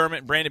Sean McDermott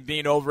and Brandon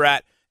Beane over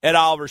at Ed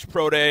Oliver's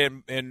Pro Day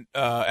and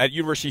at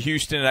University of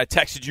Houston, and I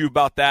texted you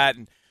about that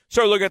and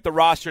started looking at the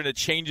roster and the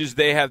changes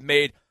they have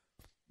made.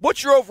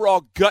 What's your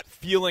overall gut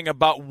feeling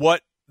about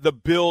what the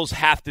Bills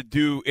have to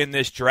do in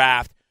this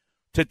draft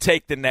to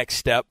take the next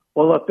step?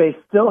 Well, look, they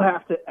still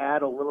have to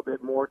add a little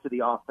bit more to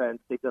the offense.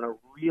 They've done a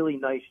really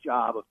nice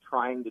job of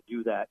trying to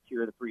do that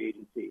here in the free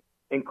agency.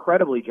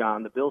 Incredibly,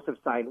 John, the Bills have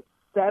signed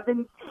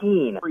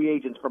 17 free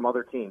agents from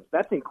other teams.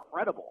 That's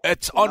incredible.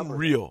 It's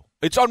unreal.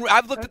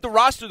 I've looked at the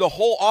roster. The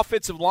whole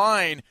offensive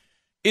line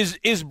is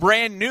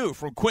brand new,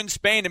 from Quentin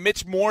Spain to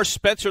Mitch Morse,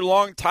 Spencer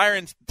Long, Ty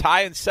and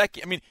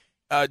Secchi. I mean,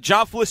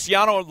 John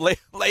Feliciano and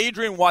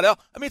Adrian Waddell.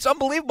 I mean, it's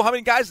unbelievable how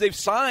many guys they've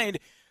signed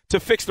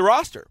to fix the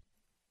roster.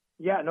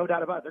 Yeah, no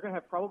doubt about it. They're going to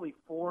have probably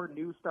 4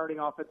 new starting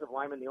offensive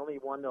linemen. The only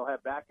one they'll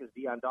have back is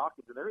Deion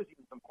Dawkins. And there is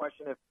even some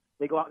question if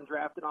they go out and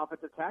draft an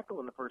offensive tackle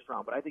in the first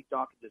round. But I think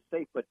Dawkins is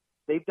safe. But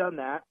they've done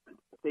that.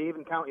 They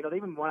even they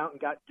even went out and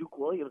got Duke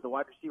Williams, the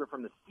wide receiver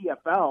from the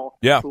CFL,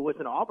 who was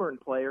an Auburn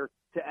player,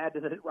 to add to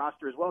the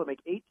roster as well to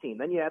make 18.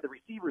 Then you add the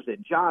receivers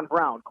in, John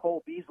Brown,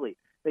 Cole Beasley.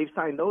 They've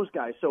signed those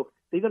guys. So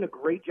they've done a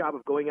great job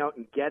of going out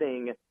and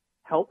getting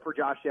help for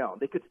Josh Allen.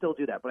 They could still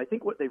do that. But I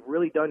think what they've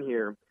really done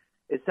here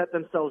is set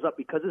themselves up,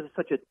 because this is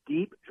such a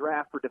deep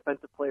draft for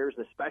defensive players,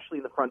 especially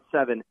in the front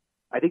seven.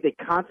 I think they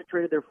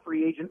concentrated their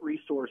free agent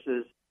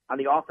resources on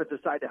the offensive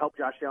side to help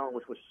Josh Allen,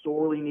 which was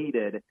sorely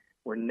needed,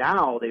 where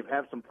now they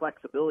have some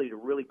flexibility to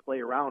really play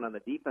around on the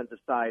defensive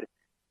side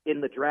in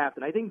the draft.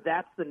 And I think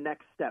that's the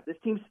next step. This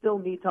team still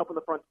needs help in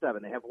the front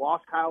seven. They have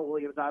lost Kyle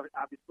Williams,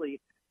 obviously,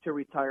 to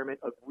retirement.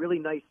 A really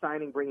nice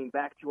signing bringing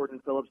back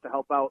Jordan Phillips to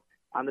help out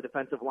on the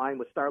defensive line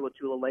with Star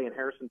Lotulelei and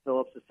Harrison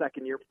Phillips, a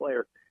second-year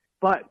player.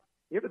 But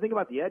you have to think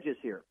about the edges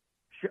here.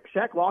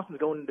 Shaq Lawson's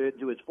going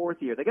into his fourth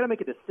year. They got to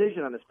make a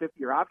decision on this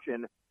fifth-year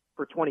option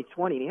for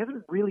 2020, and he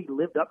hasn't really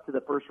lived up to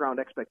the first-round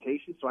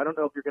expectations, so I don't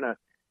know if you're going to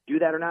do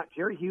that or not.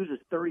 Jerry Hughes is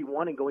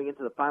 31 and going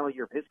into the final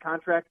year of his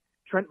contract.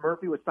 Trent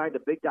Murphy was signed to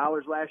big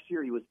dollars last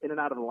year. He was in and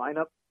out of the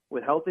lineup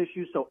with health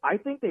issues, so I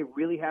think they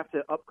really have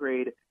to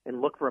upgrade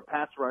and look for a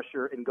pass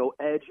rusher and go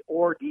edge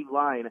or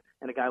D-line,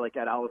 and a guy like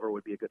Ed Oliver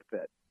would be a good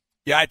fit.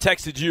 Yeah, I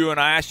texted you and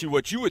I asked you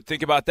what you would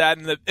think about that,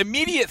 and the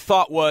immediate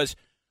thought was,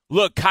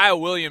 look, Kyle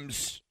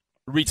Williams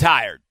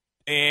retired.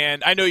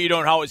 And I know you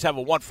don't always have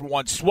a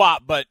one-for-one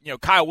swap, but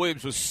Kyle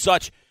Williams was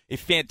such a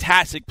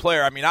fantastic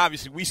player. I mean,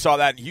 obviously we saw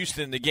that in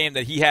Houston, the game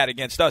that he had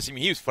against us. I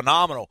mean, he was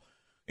phenomenal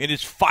in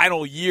his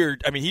final year.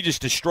 I mean, he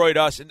just destroyed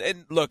us.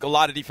 And look, a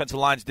lot of defensive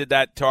lines did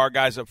that to our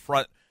guys up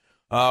front,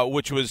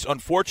 which was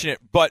unfortunate.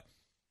 But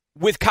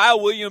with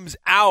Kyle Williams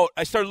out,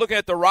 I started looking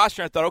at the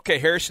roster and I thought, okay,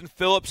 Harrison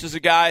Phillips is a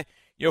guy,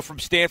 from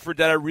Stanford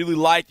that I really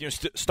liked.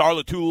 Star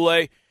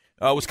Lotulelei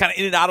was kind of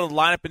in and out of the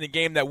lineup in the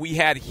game that we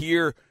had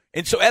here.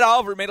 And so Ed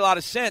Oliver made a lot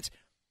of sense.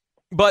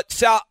 But,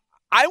 Sal,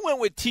 I went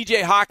with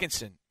T.J.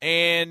 Hockenson.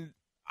 And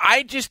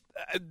I just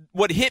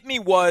what hit me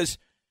was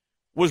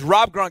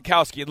Rob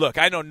Gronkowski. And, look,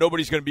 I know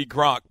nobody's going to be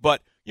Gronk.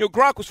 But,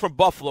 Gronk was from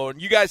Buffalo.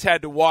 And you guys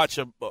had to watch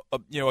a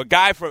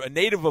guy from a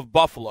native of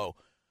Buffalo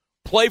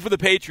play for the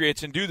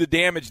Patriots and do the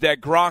damage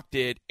that Gronk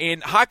did.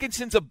 And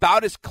Hockenson's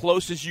about as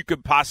close as you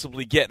could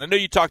possibly get. And I know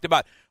you talked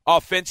about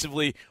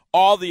offensively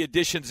all the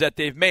additions that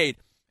they've made.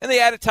 And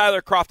they added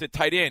Tyler Kroft at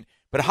tight end.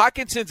 But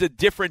Hockenson's a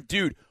different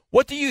dude.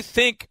 What do you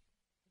think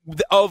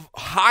of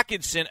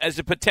Hockenson as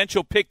a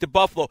potential pick to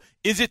Buffalo?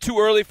 Is it too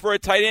early for a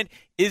tight end?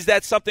 Is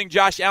that something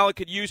Josh Allen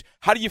could use?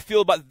 How do you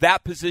feel about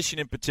that position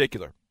in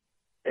particular?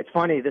 It's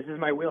funny. This is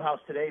my wheelhouse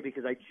today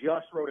because I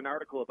just wrote an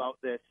article about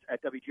this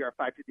at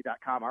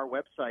WGR550.com, our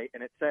website,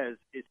 and it says,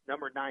 is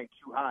number 9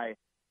 too high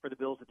for the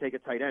Bills to take a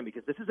tight end?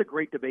 Because this is a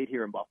great debate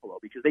here in Buffalo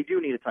because they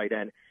do need a tight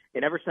end.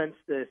 And ever since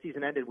the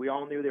season ended, we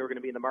all knew they were going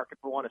to be in the market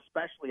for one,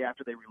 especially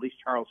after they released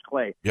Charles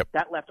Clay. Yep.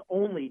 That left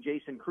only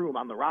Jason Kroom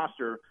on the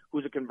roster,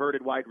 who's a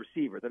converted wide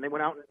receiver. Then they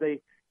went out and they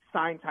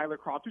signed Tyler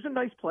Kroft, who's a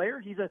nice player.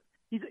 He's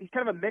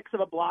kind of a mix of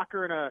a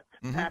blocker and a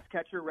pass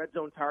catcher, red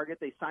zone target.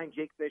 They signed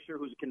Jake Fisher,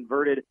 who's a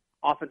converted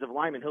offensive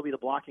lineman. He'll be the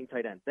blocking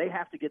tight end. They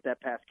have to get that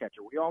pass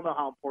catcher. We all know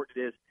how important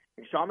it is.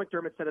 And Sean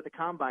McDermott said at the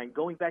Combine,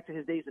 going back to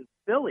his days in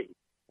Philly,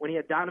 when he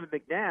had Donovan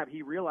McNabb,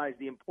 he realized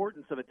the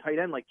importance of a tight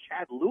end like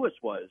Chad Lewis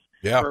was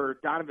for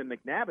Donovan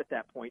McNabb at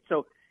that point.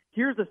 So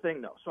here's the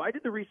thing, though. So I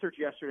did the research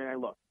yesterday, and I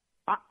looked.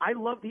 I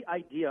love the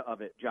idea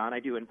of it, John. I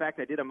do. In fact,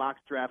 I did a mock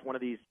draft, one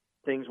of these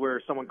things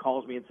where someone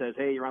calls me and says,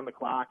 hey, you're on the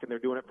clock, and they're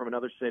doing it from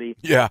another city.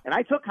 Yeah. And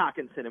I took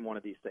Hockenson in one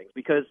of these things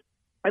because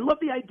I love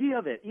the idea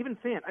of it. Even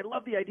fan, I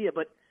love the idea.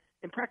 But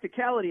in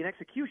practicality and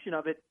execution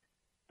of it,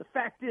 the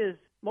fact is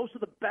most of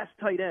the best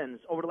tight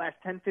ends over the last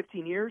 10,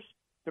 15 years,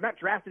 they're not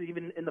drafted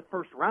even in the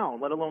first round,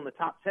 let alone the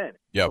top 10.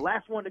 Yep. The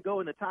last one to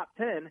go in the top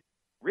 10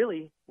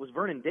 really was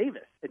Vernon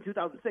Davis in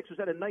 2006, who's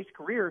had a nice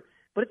career,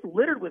 but it's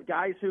littered with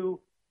guys who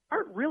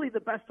aren't really the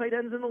best tight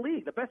ends in the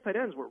league. The best tight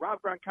ends were Rob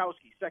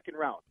Gronkowski, second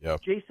round.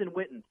 Yep. Jason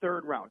Witten,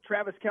 third round.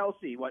 Travis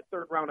Kelce,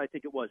 third round I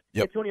think it was.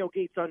 Yep. Antonio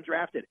Gates,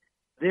 undrafted.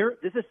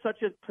 This is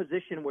such a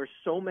position where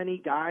so many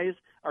guys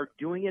are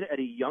doing it at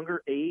a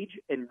younger age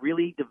and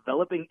really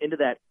developing into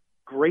that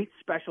great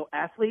special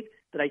athlete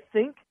that I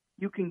think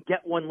you can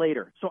get one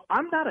later. So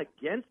I'm not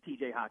against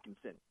T.J.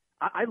 Hockenson.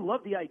 I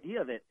love the idea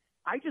of it.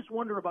 I just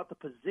wonder about the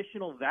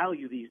positional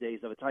value these days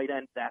of a tight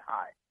end that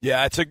high.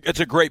 Yeah, it's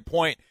a great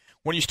point.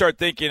 When you start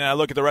thinking, and I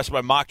look at the rest of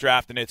my mock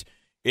draft, and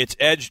it's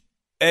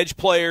edge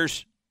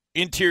players,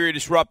 interior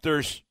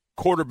disruptors,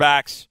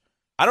 quarterbacks.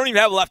 I don't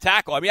even have a left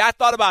tackle. I mean, I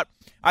thought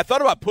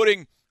about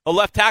putting a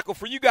left tackle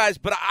for you guys,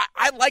 but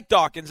I like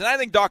Dawkins, and I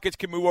think Dawkins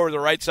can move over to the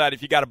right side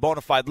if you got a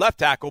bona fide left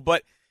tackle.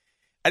 But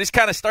I just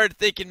kind of started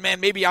thinking, man,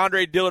 maybe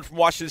Andre Dillard from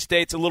Washington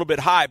State's a little bit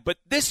high. But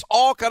this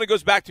all kind of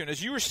goes back to, and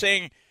as you were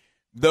saying,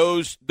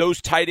 those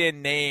tight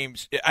end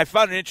names, I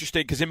found it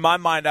interesting because in my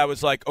mind I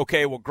was like,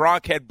 okay, well,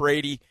 Gronk had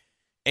Brady,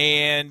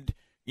 and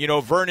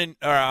not Vernon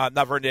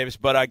Davis,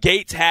 but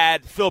Gates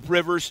had Phillip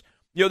Rivers.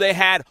 They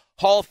had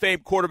Hall of Fame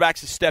quarterbacks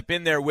to step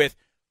in there with.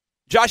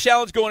 Josh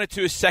Allen's going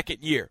into his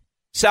second year.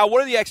 Sal,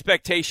 what are the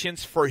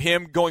expectations for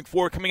him going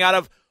forward, coming out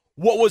of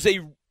what was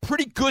a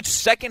pretty good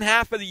second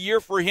half of the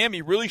year for him?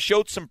 He really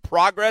showed some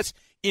progress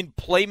in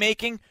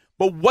playmaking.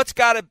 But what's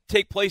got to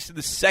take place in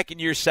the second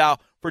year,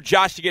 Sal, for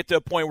Josh to get to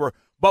a point where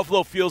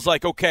Buffalo feels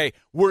like, okay,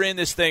 we're in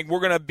this thing.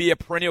 We're going to be a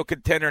perennial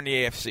contender in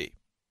the AFC?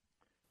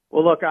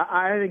 Well, look,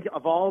 I think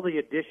of all the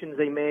additions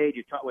they made,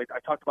 I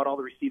talked about all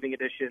the receiving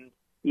additions.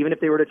 Even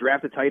if they were to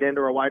draft a tight end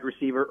or a wide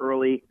receiver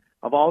early,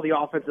 of all the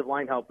offensive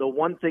line help, the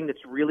one thing that's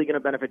really going to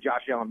benefit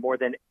Josh Allen more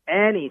than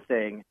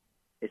anything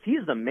is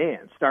he's the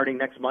man starting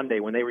next Monday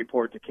when they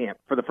report to camp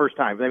for the first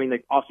time. I mean, the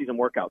off-season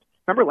workouts.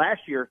 Remember last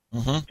year,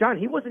 John,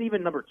 he wasn't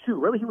even number 2.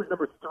 Really, he was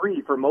number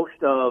 3 for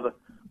most of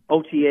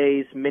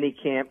OTAs, mini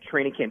camp,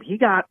 training camp. He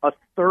got a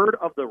third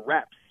of the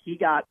reps. He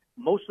got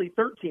mostly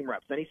third-team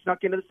reps. Then he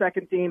snuck into the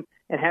second team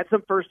and had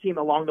some first team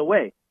along the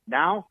way.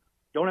 Now,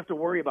 don't have to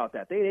worry about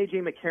that. They had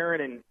A.J.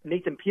 McCarron and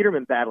Nathan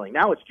Peterman battling.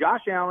 Now it's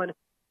Josh Allen,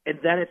 and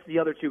then it's the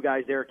other 2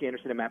 guys, Eric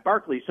Anderson and Matt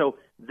Barkley. So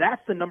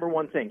that's the number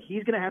one thing.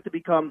 He's going to have to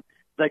become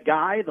the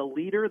guy, the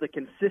leader, the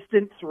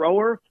consistent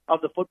thrower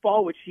of the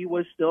football, which he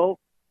was still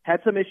had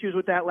some issues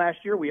with that last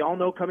year. We all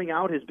know coming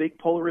out, his big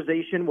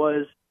polarization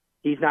was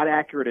he's not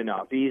accurate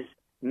enough. He's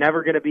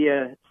never going to be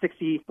a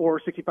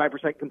 64,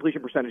 65%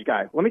 completion percentage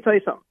guy. Let me tell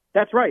you something.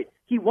 That's right.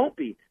 He won't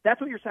be.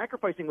 That's what you're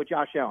sacrificing with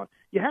Josh Allen.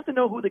 You have to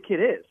know who the kid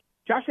is.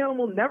 Josh Allen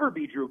will never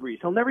be Drew Brees.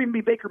 He'll never even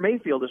be Baker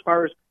Mayfield as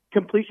far as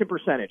completion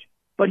percentage.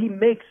 But he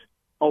makes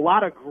a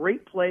lot of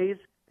great plays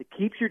that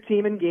keeps your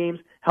team in games,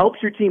 helps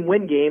your team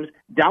win games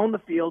down the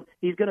field.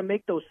 He's going to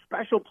make those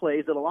special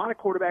plays that a lot of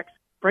quarterbacks,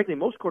 frankly,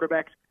 most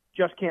quarterbacks,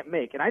 just can't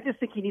make. And I just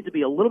think he needs to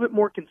be a little bit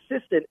more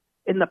consistent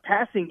in the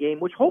passing game,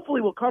 which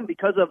hopefully will come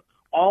because of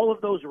all of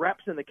those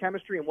reps and the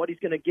chemistry and what he's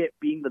going to get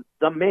being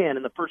the man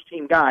and the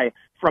first-team guy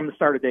from the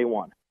start of day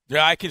one.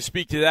 Yeah, I can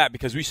speak to that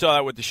because we saw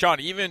that with Deshaun.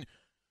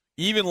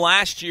 Even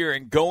last year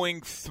and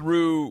going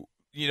through,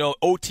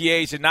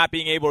 OTAs and not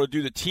being able to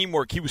do the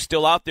teamwork, he was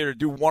still out there to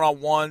do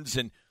one-on-ones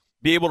and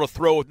be able to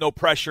throw with no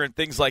pressure and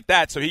things like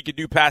that so he could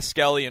do past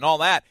Skelly and all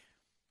that.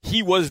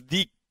 He was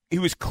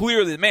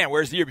clearly the man,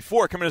 whereas the year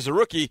before, coming as a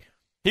rookie,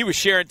 he was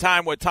sharing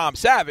time with Tom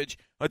Savage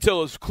until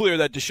it was clear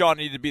that Deshaun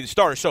needed to be the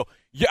starter. So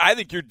yeah, I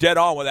think you're dead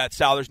on with that,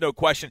 Sal. There's no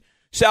question.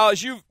 Sal,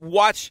 as you've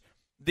watched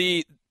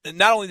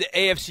not only the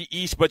AFC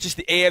East, but just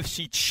the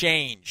AFC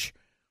change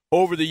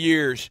over the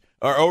years,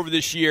 or over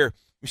this year,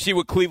 you see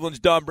what Cleveland's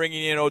done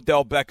bringing in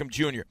Odell Beckham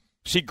Jr. You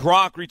see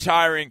Gronk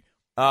retiring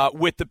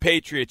with the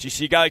Patriots. You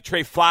see a guy like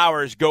Trey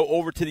Flowers go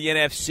over to the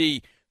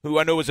NFC, who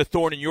I know was a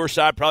thorn in your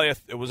side. Probably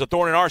it was a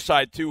thorn in our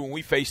side, too, when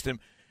we faced him.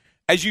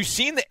 As you've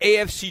seen the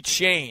AFC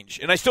change,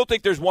 and I still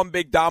think there's one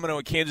big domino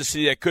in Kansas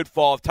City that could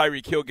fall if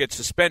Tyreek Hill gets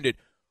suspended,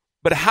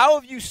 but how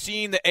have you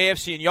seen the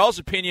AFC, in y'all's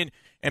opinion,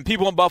 and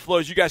people in Buffalo,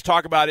 as you guys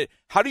talk about it,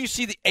 how do you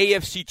see the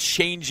AFC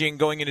changing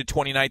going into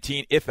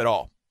 2019, if at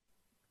all?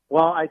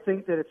 Well, I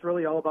think that it's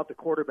really all about the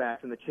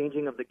quarterbacks and the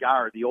changing of the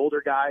guard, the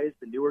older guys,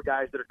 the newer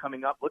guys that are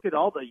coming up. Look at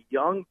all the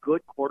young,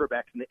 good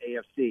quarterbacks in the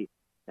AFC.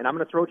 And I'm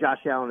going to throw Josh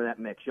Allen in that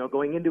mix,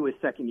 going into his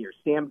second year.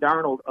 Sam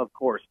Darnold, of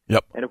course.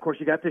 Yep. And, of course,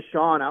 you got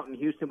Deshaun out in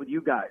Houston with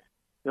you guys.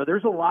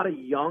 There's a lot of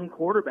young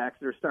quarterbacks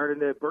that are starting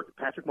to –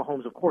 Patrick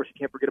Mahomes, of course, you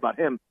can't forget about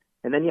him.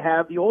 And then you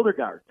have the older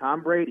guard,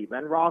 Tom Brady,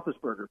 Ben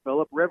Roethlisberger,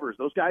 Phillip Rivers,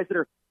 those guys that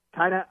are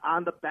kind of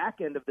on the back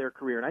end of their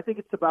career. And I think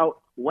it's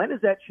about when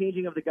is that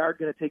changing of the guard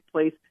going to take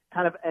place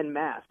kind of en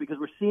masse, because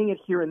we're seeing it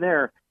here and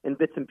there in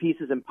bits and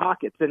pieces and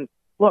pockets. And,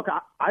 look,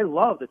 I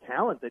love the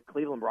talent that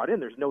Cleveland brought in.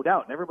 There's no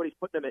doubt. And everybody's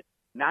putting them at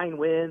 9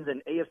 wins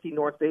and AFC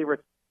North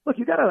favorites. Look,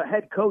 you got a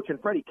head coach in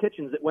Freddie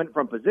Kitchens that went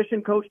from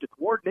position coach to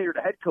coordinator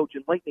to head coach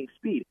in lightning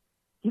speed.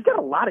 He's got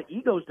a lot of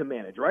egos to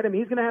manage, right? I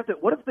mean, he's going to have to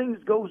 – what if things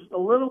goes a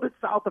little bit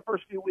south the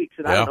first few weeks?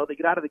 And I don't know, they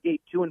get out of the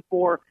gate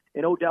 2-4,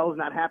 and Odell's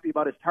not happy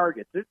about his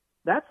targets.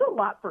 That's a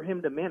lot for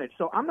him to manage.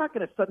 So I'm not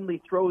going to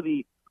suddenly throw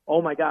the,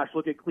 oh, my gosh,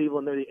 look at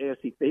Cleveland, they're the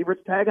AFC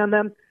favorites tag on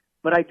them.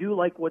 But I do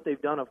like what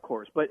they've done, of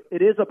course. But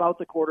it is about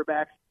the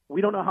quarterbacks.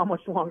 We don't know how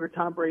much longer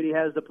Tom Brady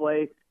has to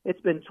play. It's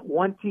been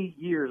 20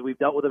 years we've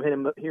dealt with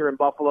him here in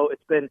Buffalo.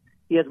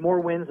 He has more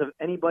wins of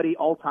anybody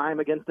all time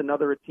against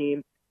another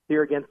team.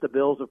 Here against the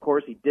Bills, of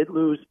course, he did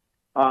lose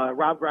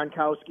Rob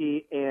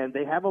Gronkowski, and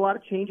they have a lot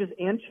of changes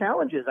and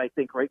challenges, I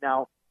think, right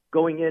now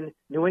going in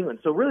New England.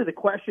 So really the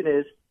question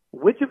is,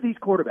 which of these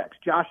quarterbacks,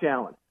 Josh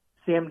Allen,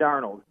 Sam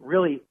Darnold,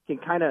 really can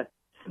kind of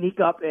sneak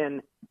up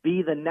and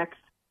be the next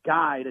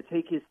guy to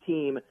take his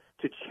team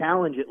to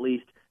challenge at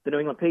least the New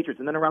England Patriots?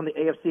 And then around the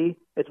AFC,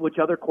 it's which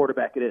other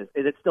quarterback it is.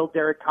 Is it still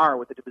Derek Carr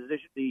with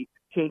the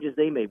changes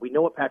they made? We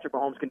know what Patrick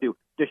Mahomes can do.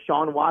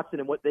 Deshaun Watson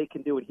and what they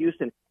can do in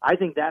Houston. I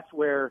think that's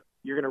where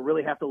you're going to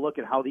really have to look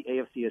at how the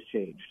AFC has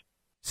changed.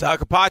 Sal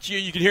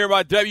Capaccio, you can hear him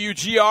on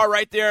WGR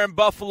right there in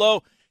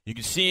Buffalo. You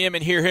can see him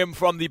and hear him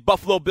from the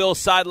Buffalo Bills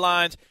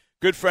sidelines.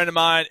 Good friend of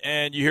mine,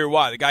 and you hear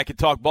why. The guy can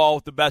talk ball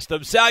with the best of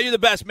them. Sal, you're the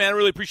best, man. I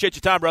really appreciate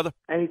your time, brother.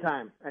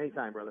 Anytime,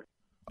 brother.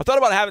 I thought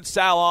about having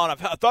Sal on. I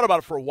thought about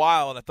it for a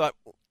while, and I thought,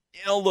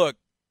 look,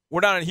 we're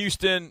not in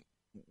Houston.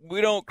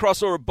 We don't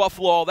cross over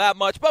Buffalo all that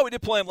much, but we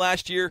did play him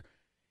last year.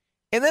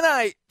 And then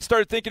I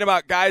started thinking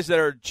about guys that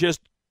are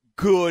just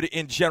good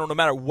in general, no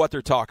matter what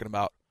they're talking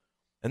about.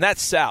 And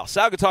that's Sal.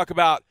 Sal could talk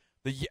about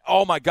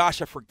oh my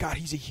gosh, I forgot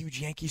he's a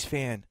huge Yankees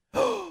fan.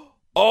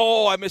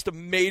 Oh, I missed a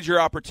major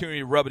opportunity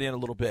to rub it in a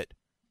little bit.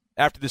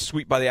 after this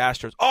sweep by the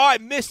Astros. Oh, I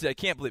missed it. I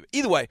can't believe it.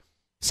 Either way,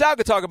 Sal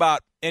could talk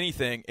about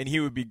anything, and he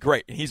would be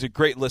great, and he's a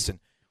great listen.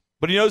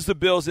 But he knows the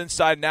Bills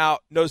inside and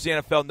out, knows the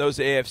NFL, knows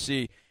the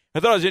AFC. I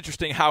thought it was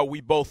interesting how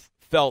we both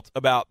felt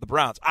about the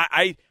Browns.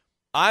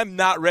 I'm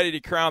not ready to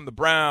crown the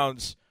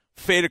Browns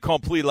fait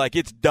accompli, like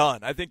it's done.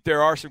 I think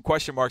there are some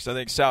question marks. I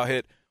think Sal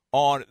hit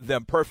on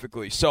them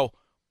perfectly. So,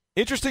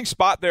 interesting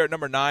spot there at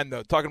number 9,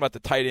 though, talking about the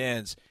tight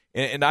ends.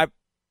 And I've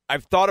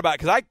thought about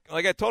it because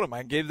like I told him,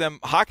 I gave them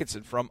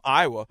Hockenson from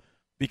Iowa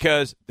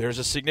because there's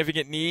a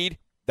significant need.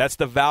 That's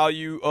the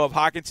value of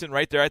Hockenson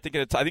right there. I think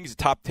he's a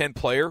top 10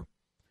 player.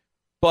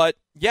 But,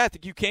 yeah, I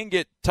think you can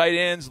get tight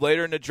ends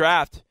later in the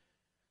draft.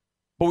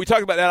 But we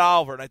talked about Ed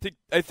Oliver, and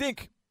I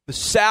think the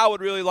Sal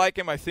would really like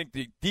him. I think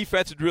the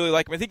defense would really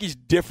like him. I think he's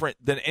different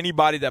than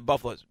anybody that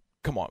Buffalo's.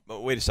 Come on,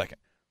 wait a second.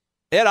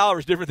 Ed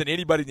Oliver's different than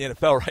anybody in the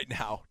NFL right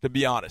now, to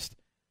be honest.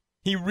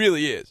 He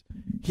really is.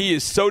 He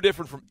is so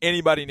different from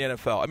anybody in the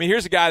NFL. I mean,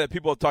 here's a guy that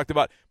people have talked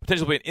about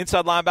potentially being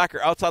inside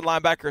linebacker, outside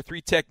linebacker,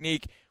 3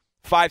 technique,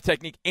 5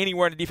 technique,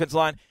 anywhere in the defensive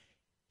line.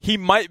 He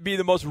might be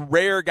the most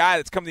rare guy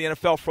that's come to the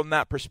NFL from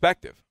that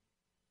perspective.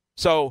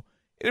 So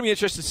it'll be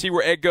interesting to see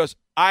where Ed goes.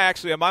 I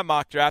actually, on my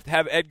mock draft,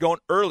 have Ed going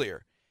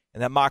earlier.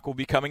 And that mock will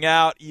be coming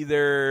out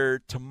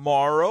either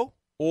tomorrow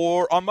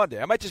or on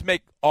Monday. I might just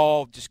make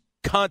all just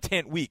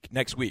content week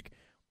next week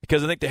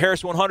because I think the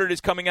Harris 100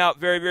 is coming out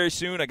very, very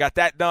soon. I got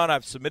that done.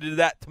 I've submitted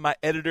that to my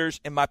editors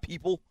and my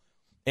people.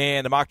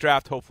 And the mock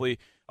draft, hopefully,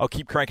 I'll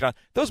keep cranking on.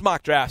 Those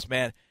mock drafts,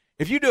 man,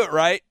 if you do it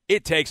right,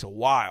 it takes a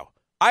while.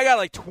 I got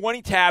like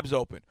 20 tabs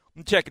open.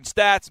 I'm checking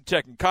stats. I'm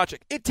checking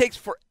contract. It takes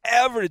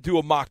forever to do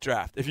a mock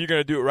draft if you're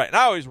going to do it right. And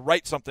I always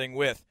write something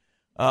with.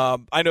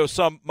 I know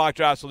some mock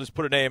drafts will just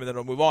put a name and then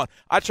it'll move on.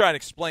 I try and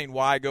explain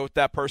why I go with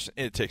that person,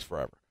 and it takes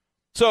forever.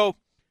 So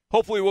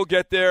hopefully we'll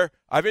get there.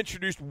 I've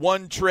introduced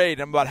one trade.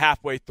 I'm about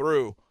halfway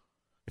through.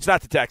 It's not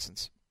the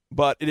Texans,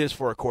 but it is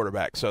for a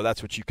quarterback. So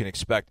that's what you can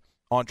expect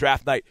on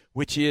draft night,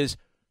 which is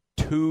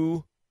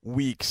 2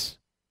 weeks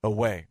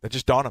away. That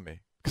just dawned on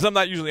me because I'm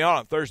not usually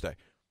on Thursday.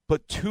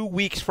 But 2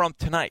 weeks from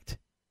tonight,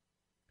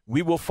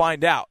 we will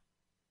find out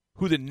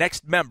who the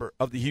next member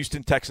of the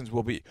Houston Texans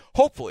will be.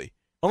 Hopefully,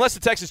 unless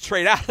the Texans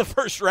trade out of the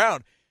first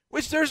round,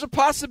 which there's a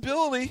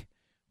possibility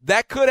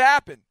that could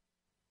happen.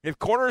 If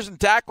corners and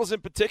tackles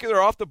in particular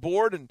are off the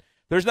board and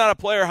there's not a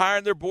player higher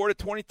on their board at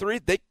 23,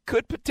 they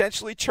could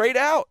potentially trade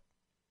out.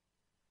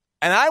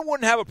 And I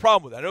wouldn't have a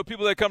problem with that. I know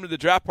people that come to the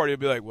draft party will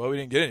be like, well, we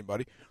didn't get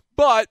anybody.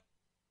 But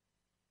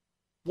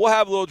we'll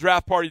have a little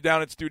draft party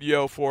down at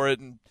studio for it,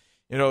 and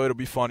it'll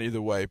be fun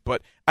either way.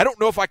 But I don't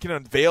know if I can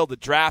unveil the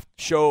draft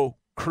show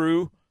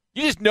crew.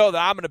 You just know that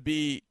I'm going to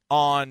be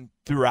on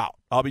throughout.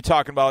 I'll be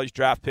talking about all these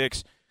draft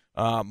picks.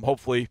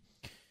 Hopefully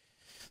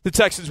the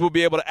Texans will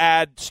be able to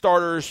add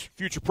starters,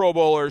 future Pro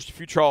Bowlers,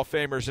 future Hall of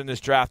Famers in this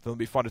draft. It'll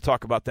be fun to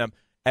talk about them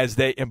as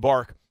they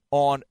embark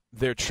on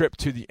their trip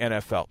to the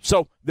NFL.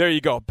 So there you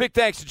go. Big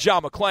thanks to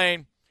John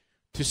McClain,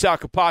 to Sal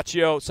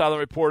Capaccio, silent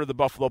reporter of the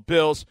Buffalo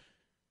Bills,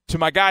 to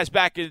my guys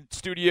back in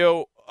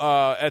studio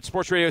at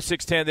Sports Radio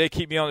 610. They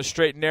keep me on the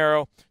straight and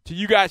narrow. To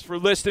you guys for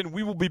listening.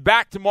 We will be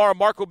back tomorrow.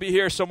 Mark will be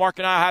here, so Mark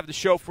and I have the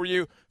show for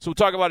you. So we'll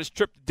talk about his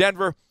trip to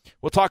Denver.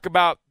 We'll talk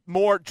about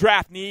more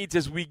draft needs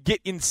as we get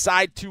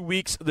inside 2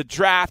 weeks of the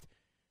draft.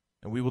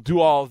 And we will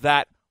do all of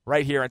that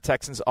right here on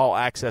Texans All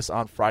Access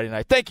on Friday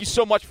night. Thank you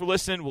so much for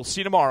listening. We'll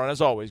see you tomorrow. And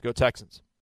as always, go Texans.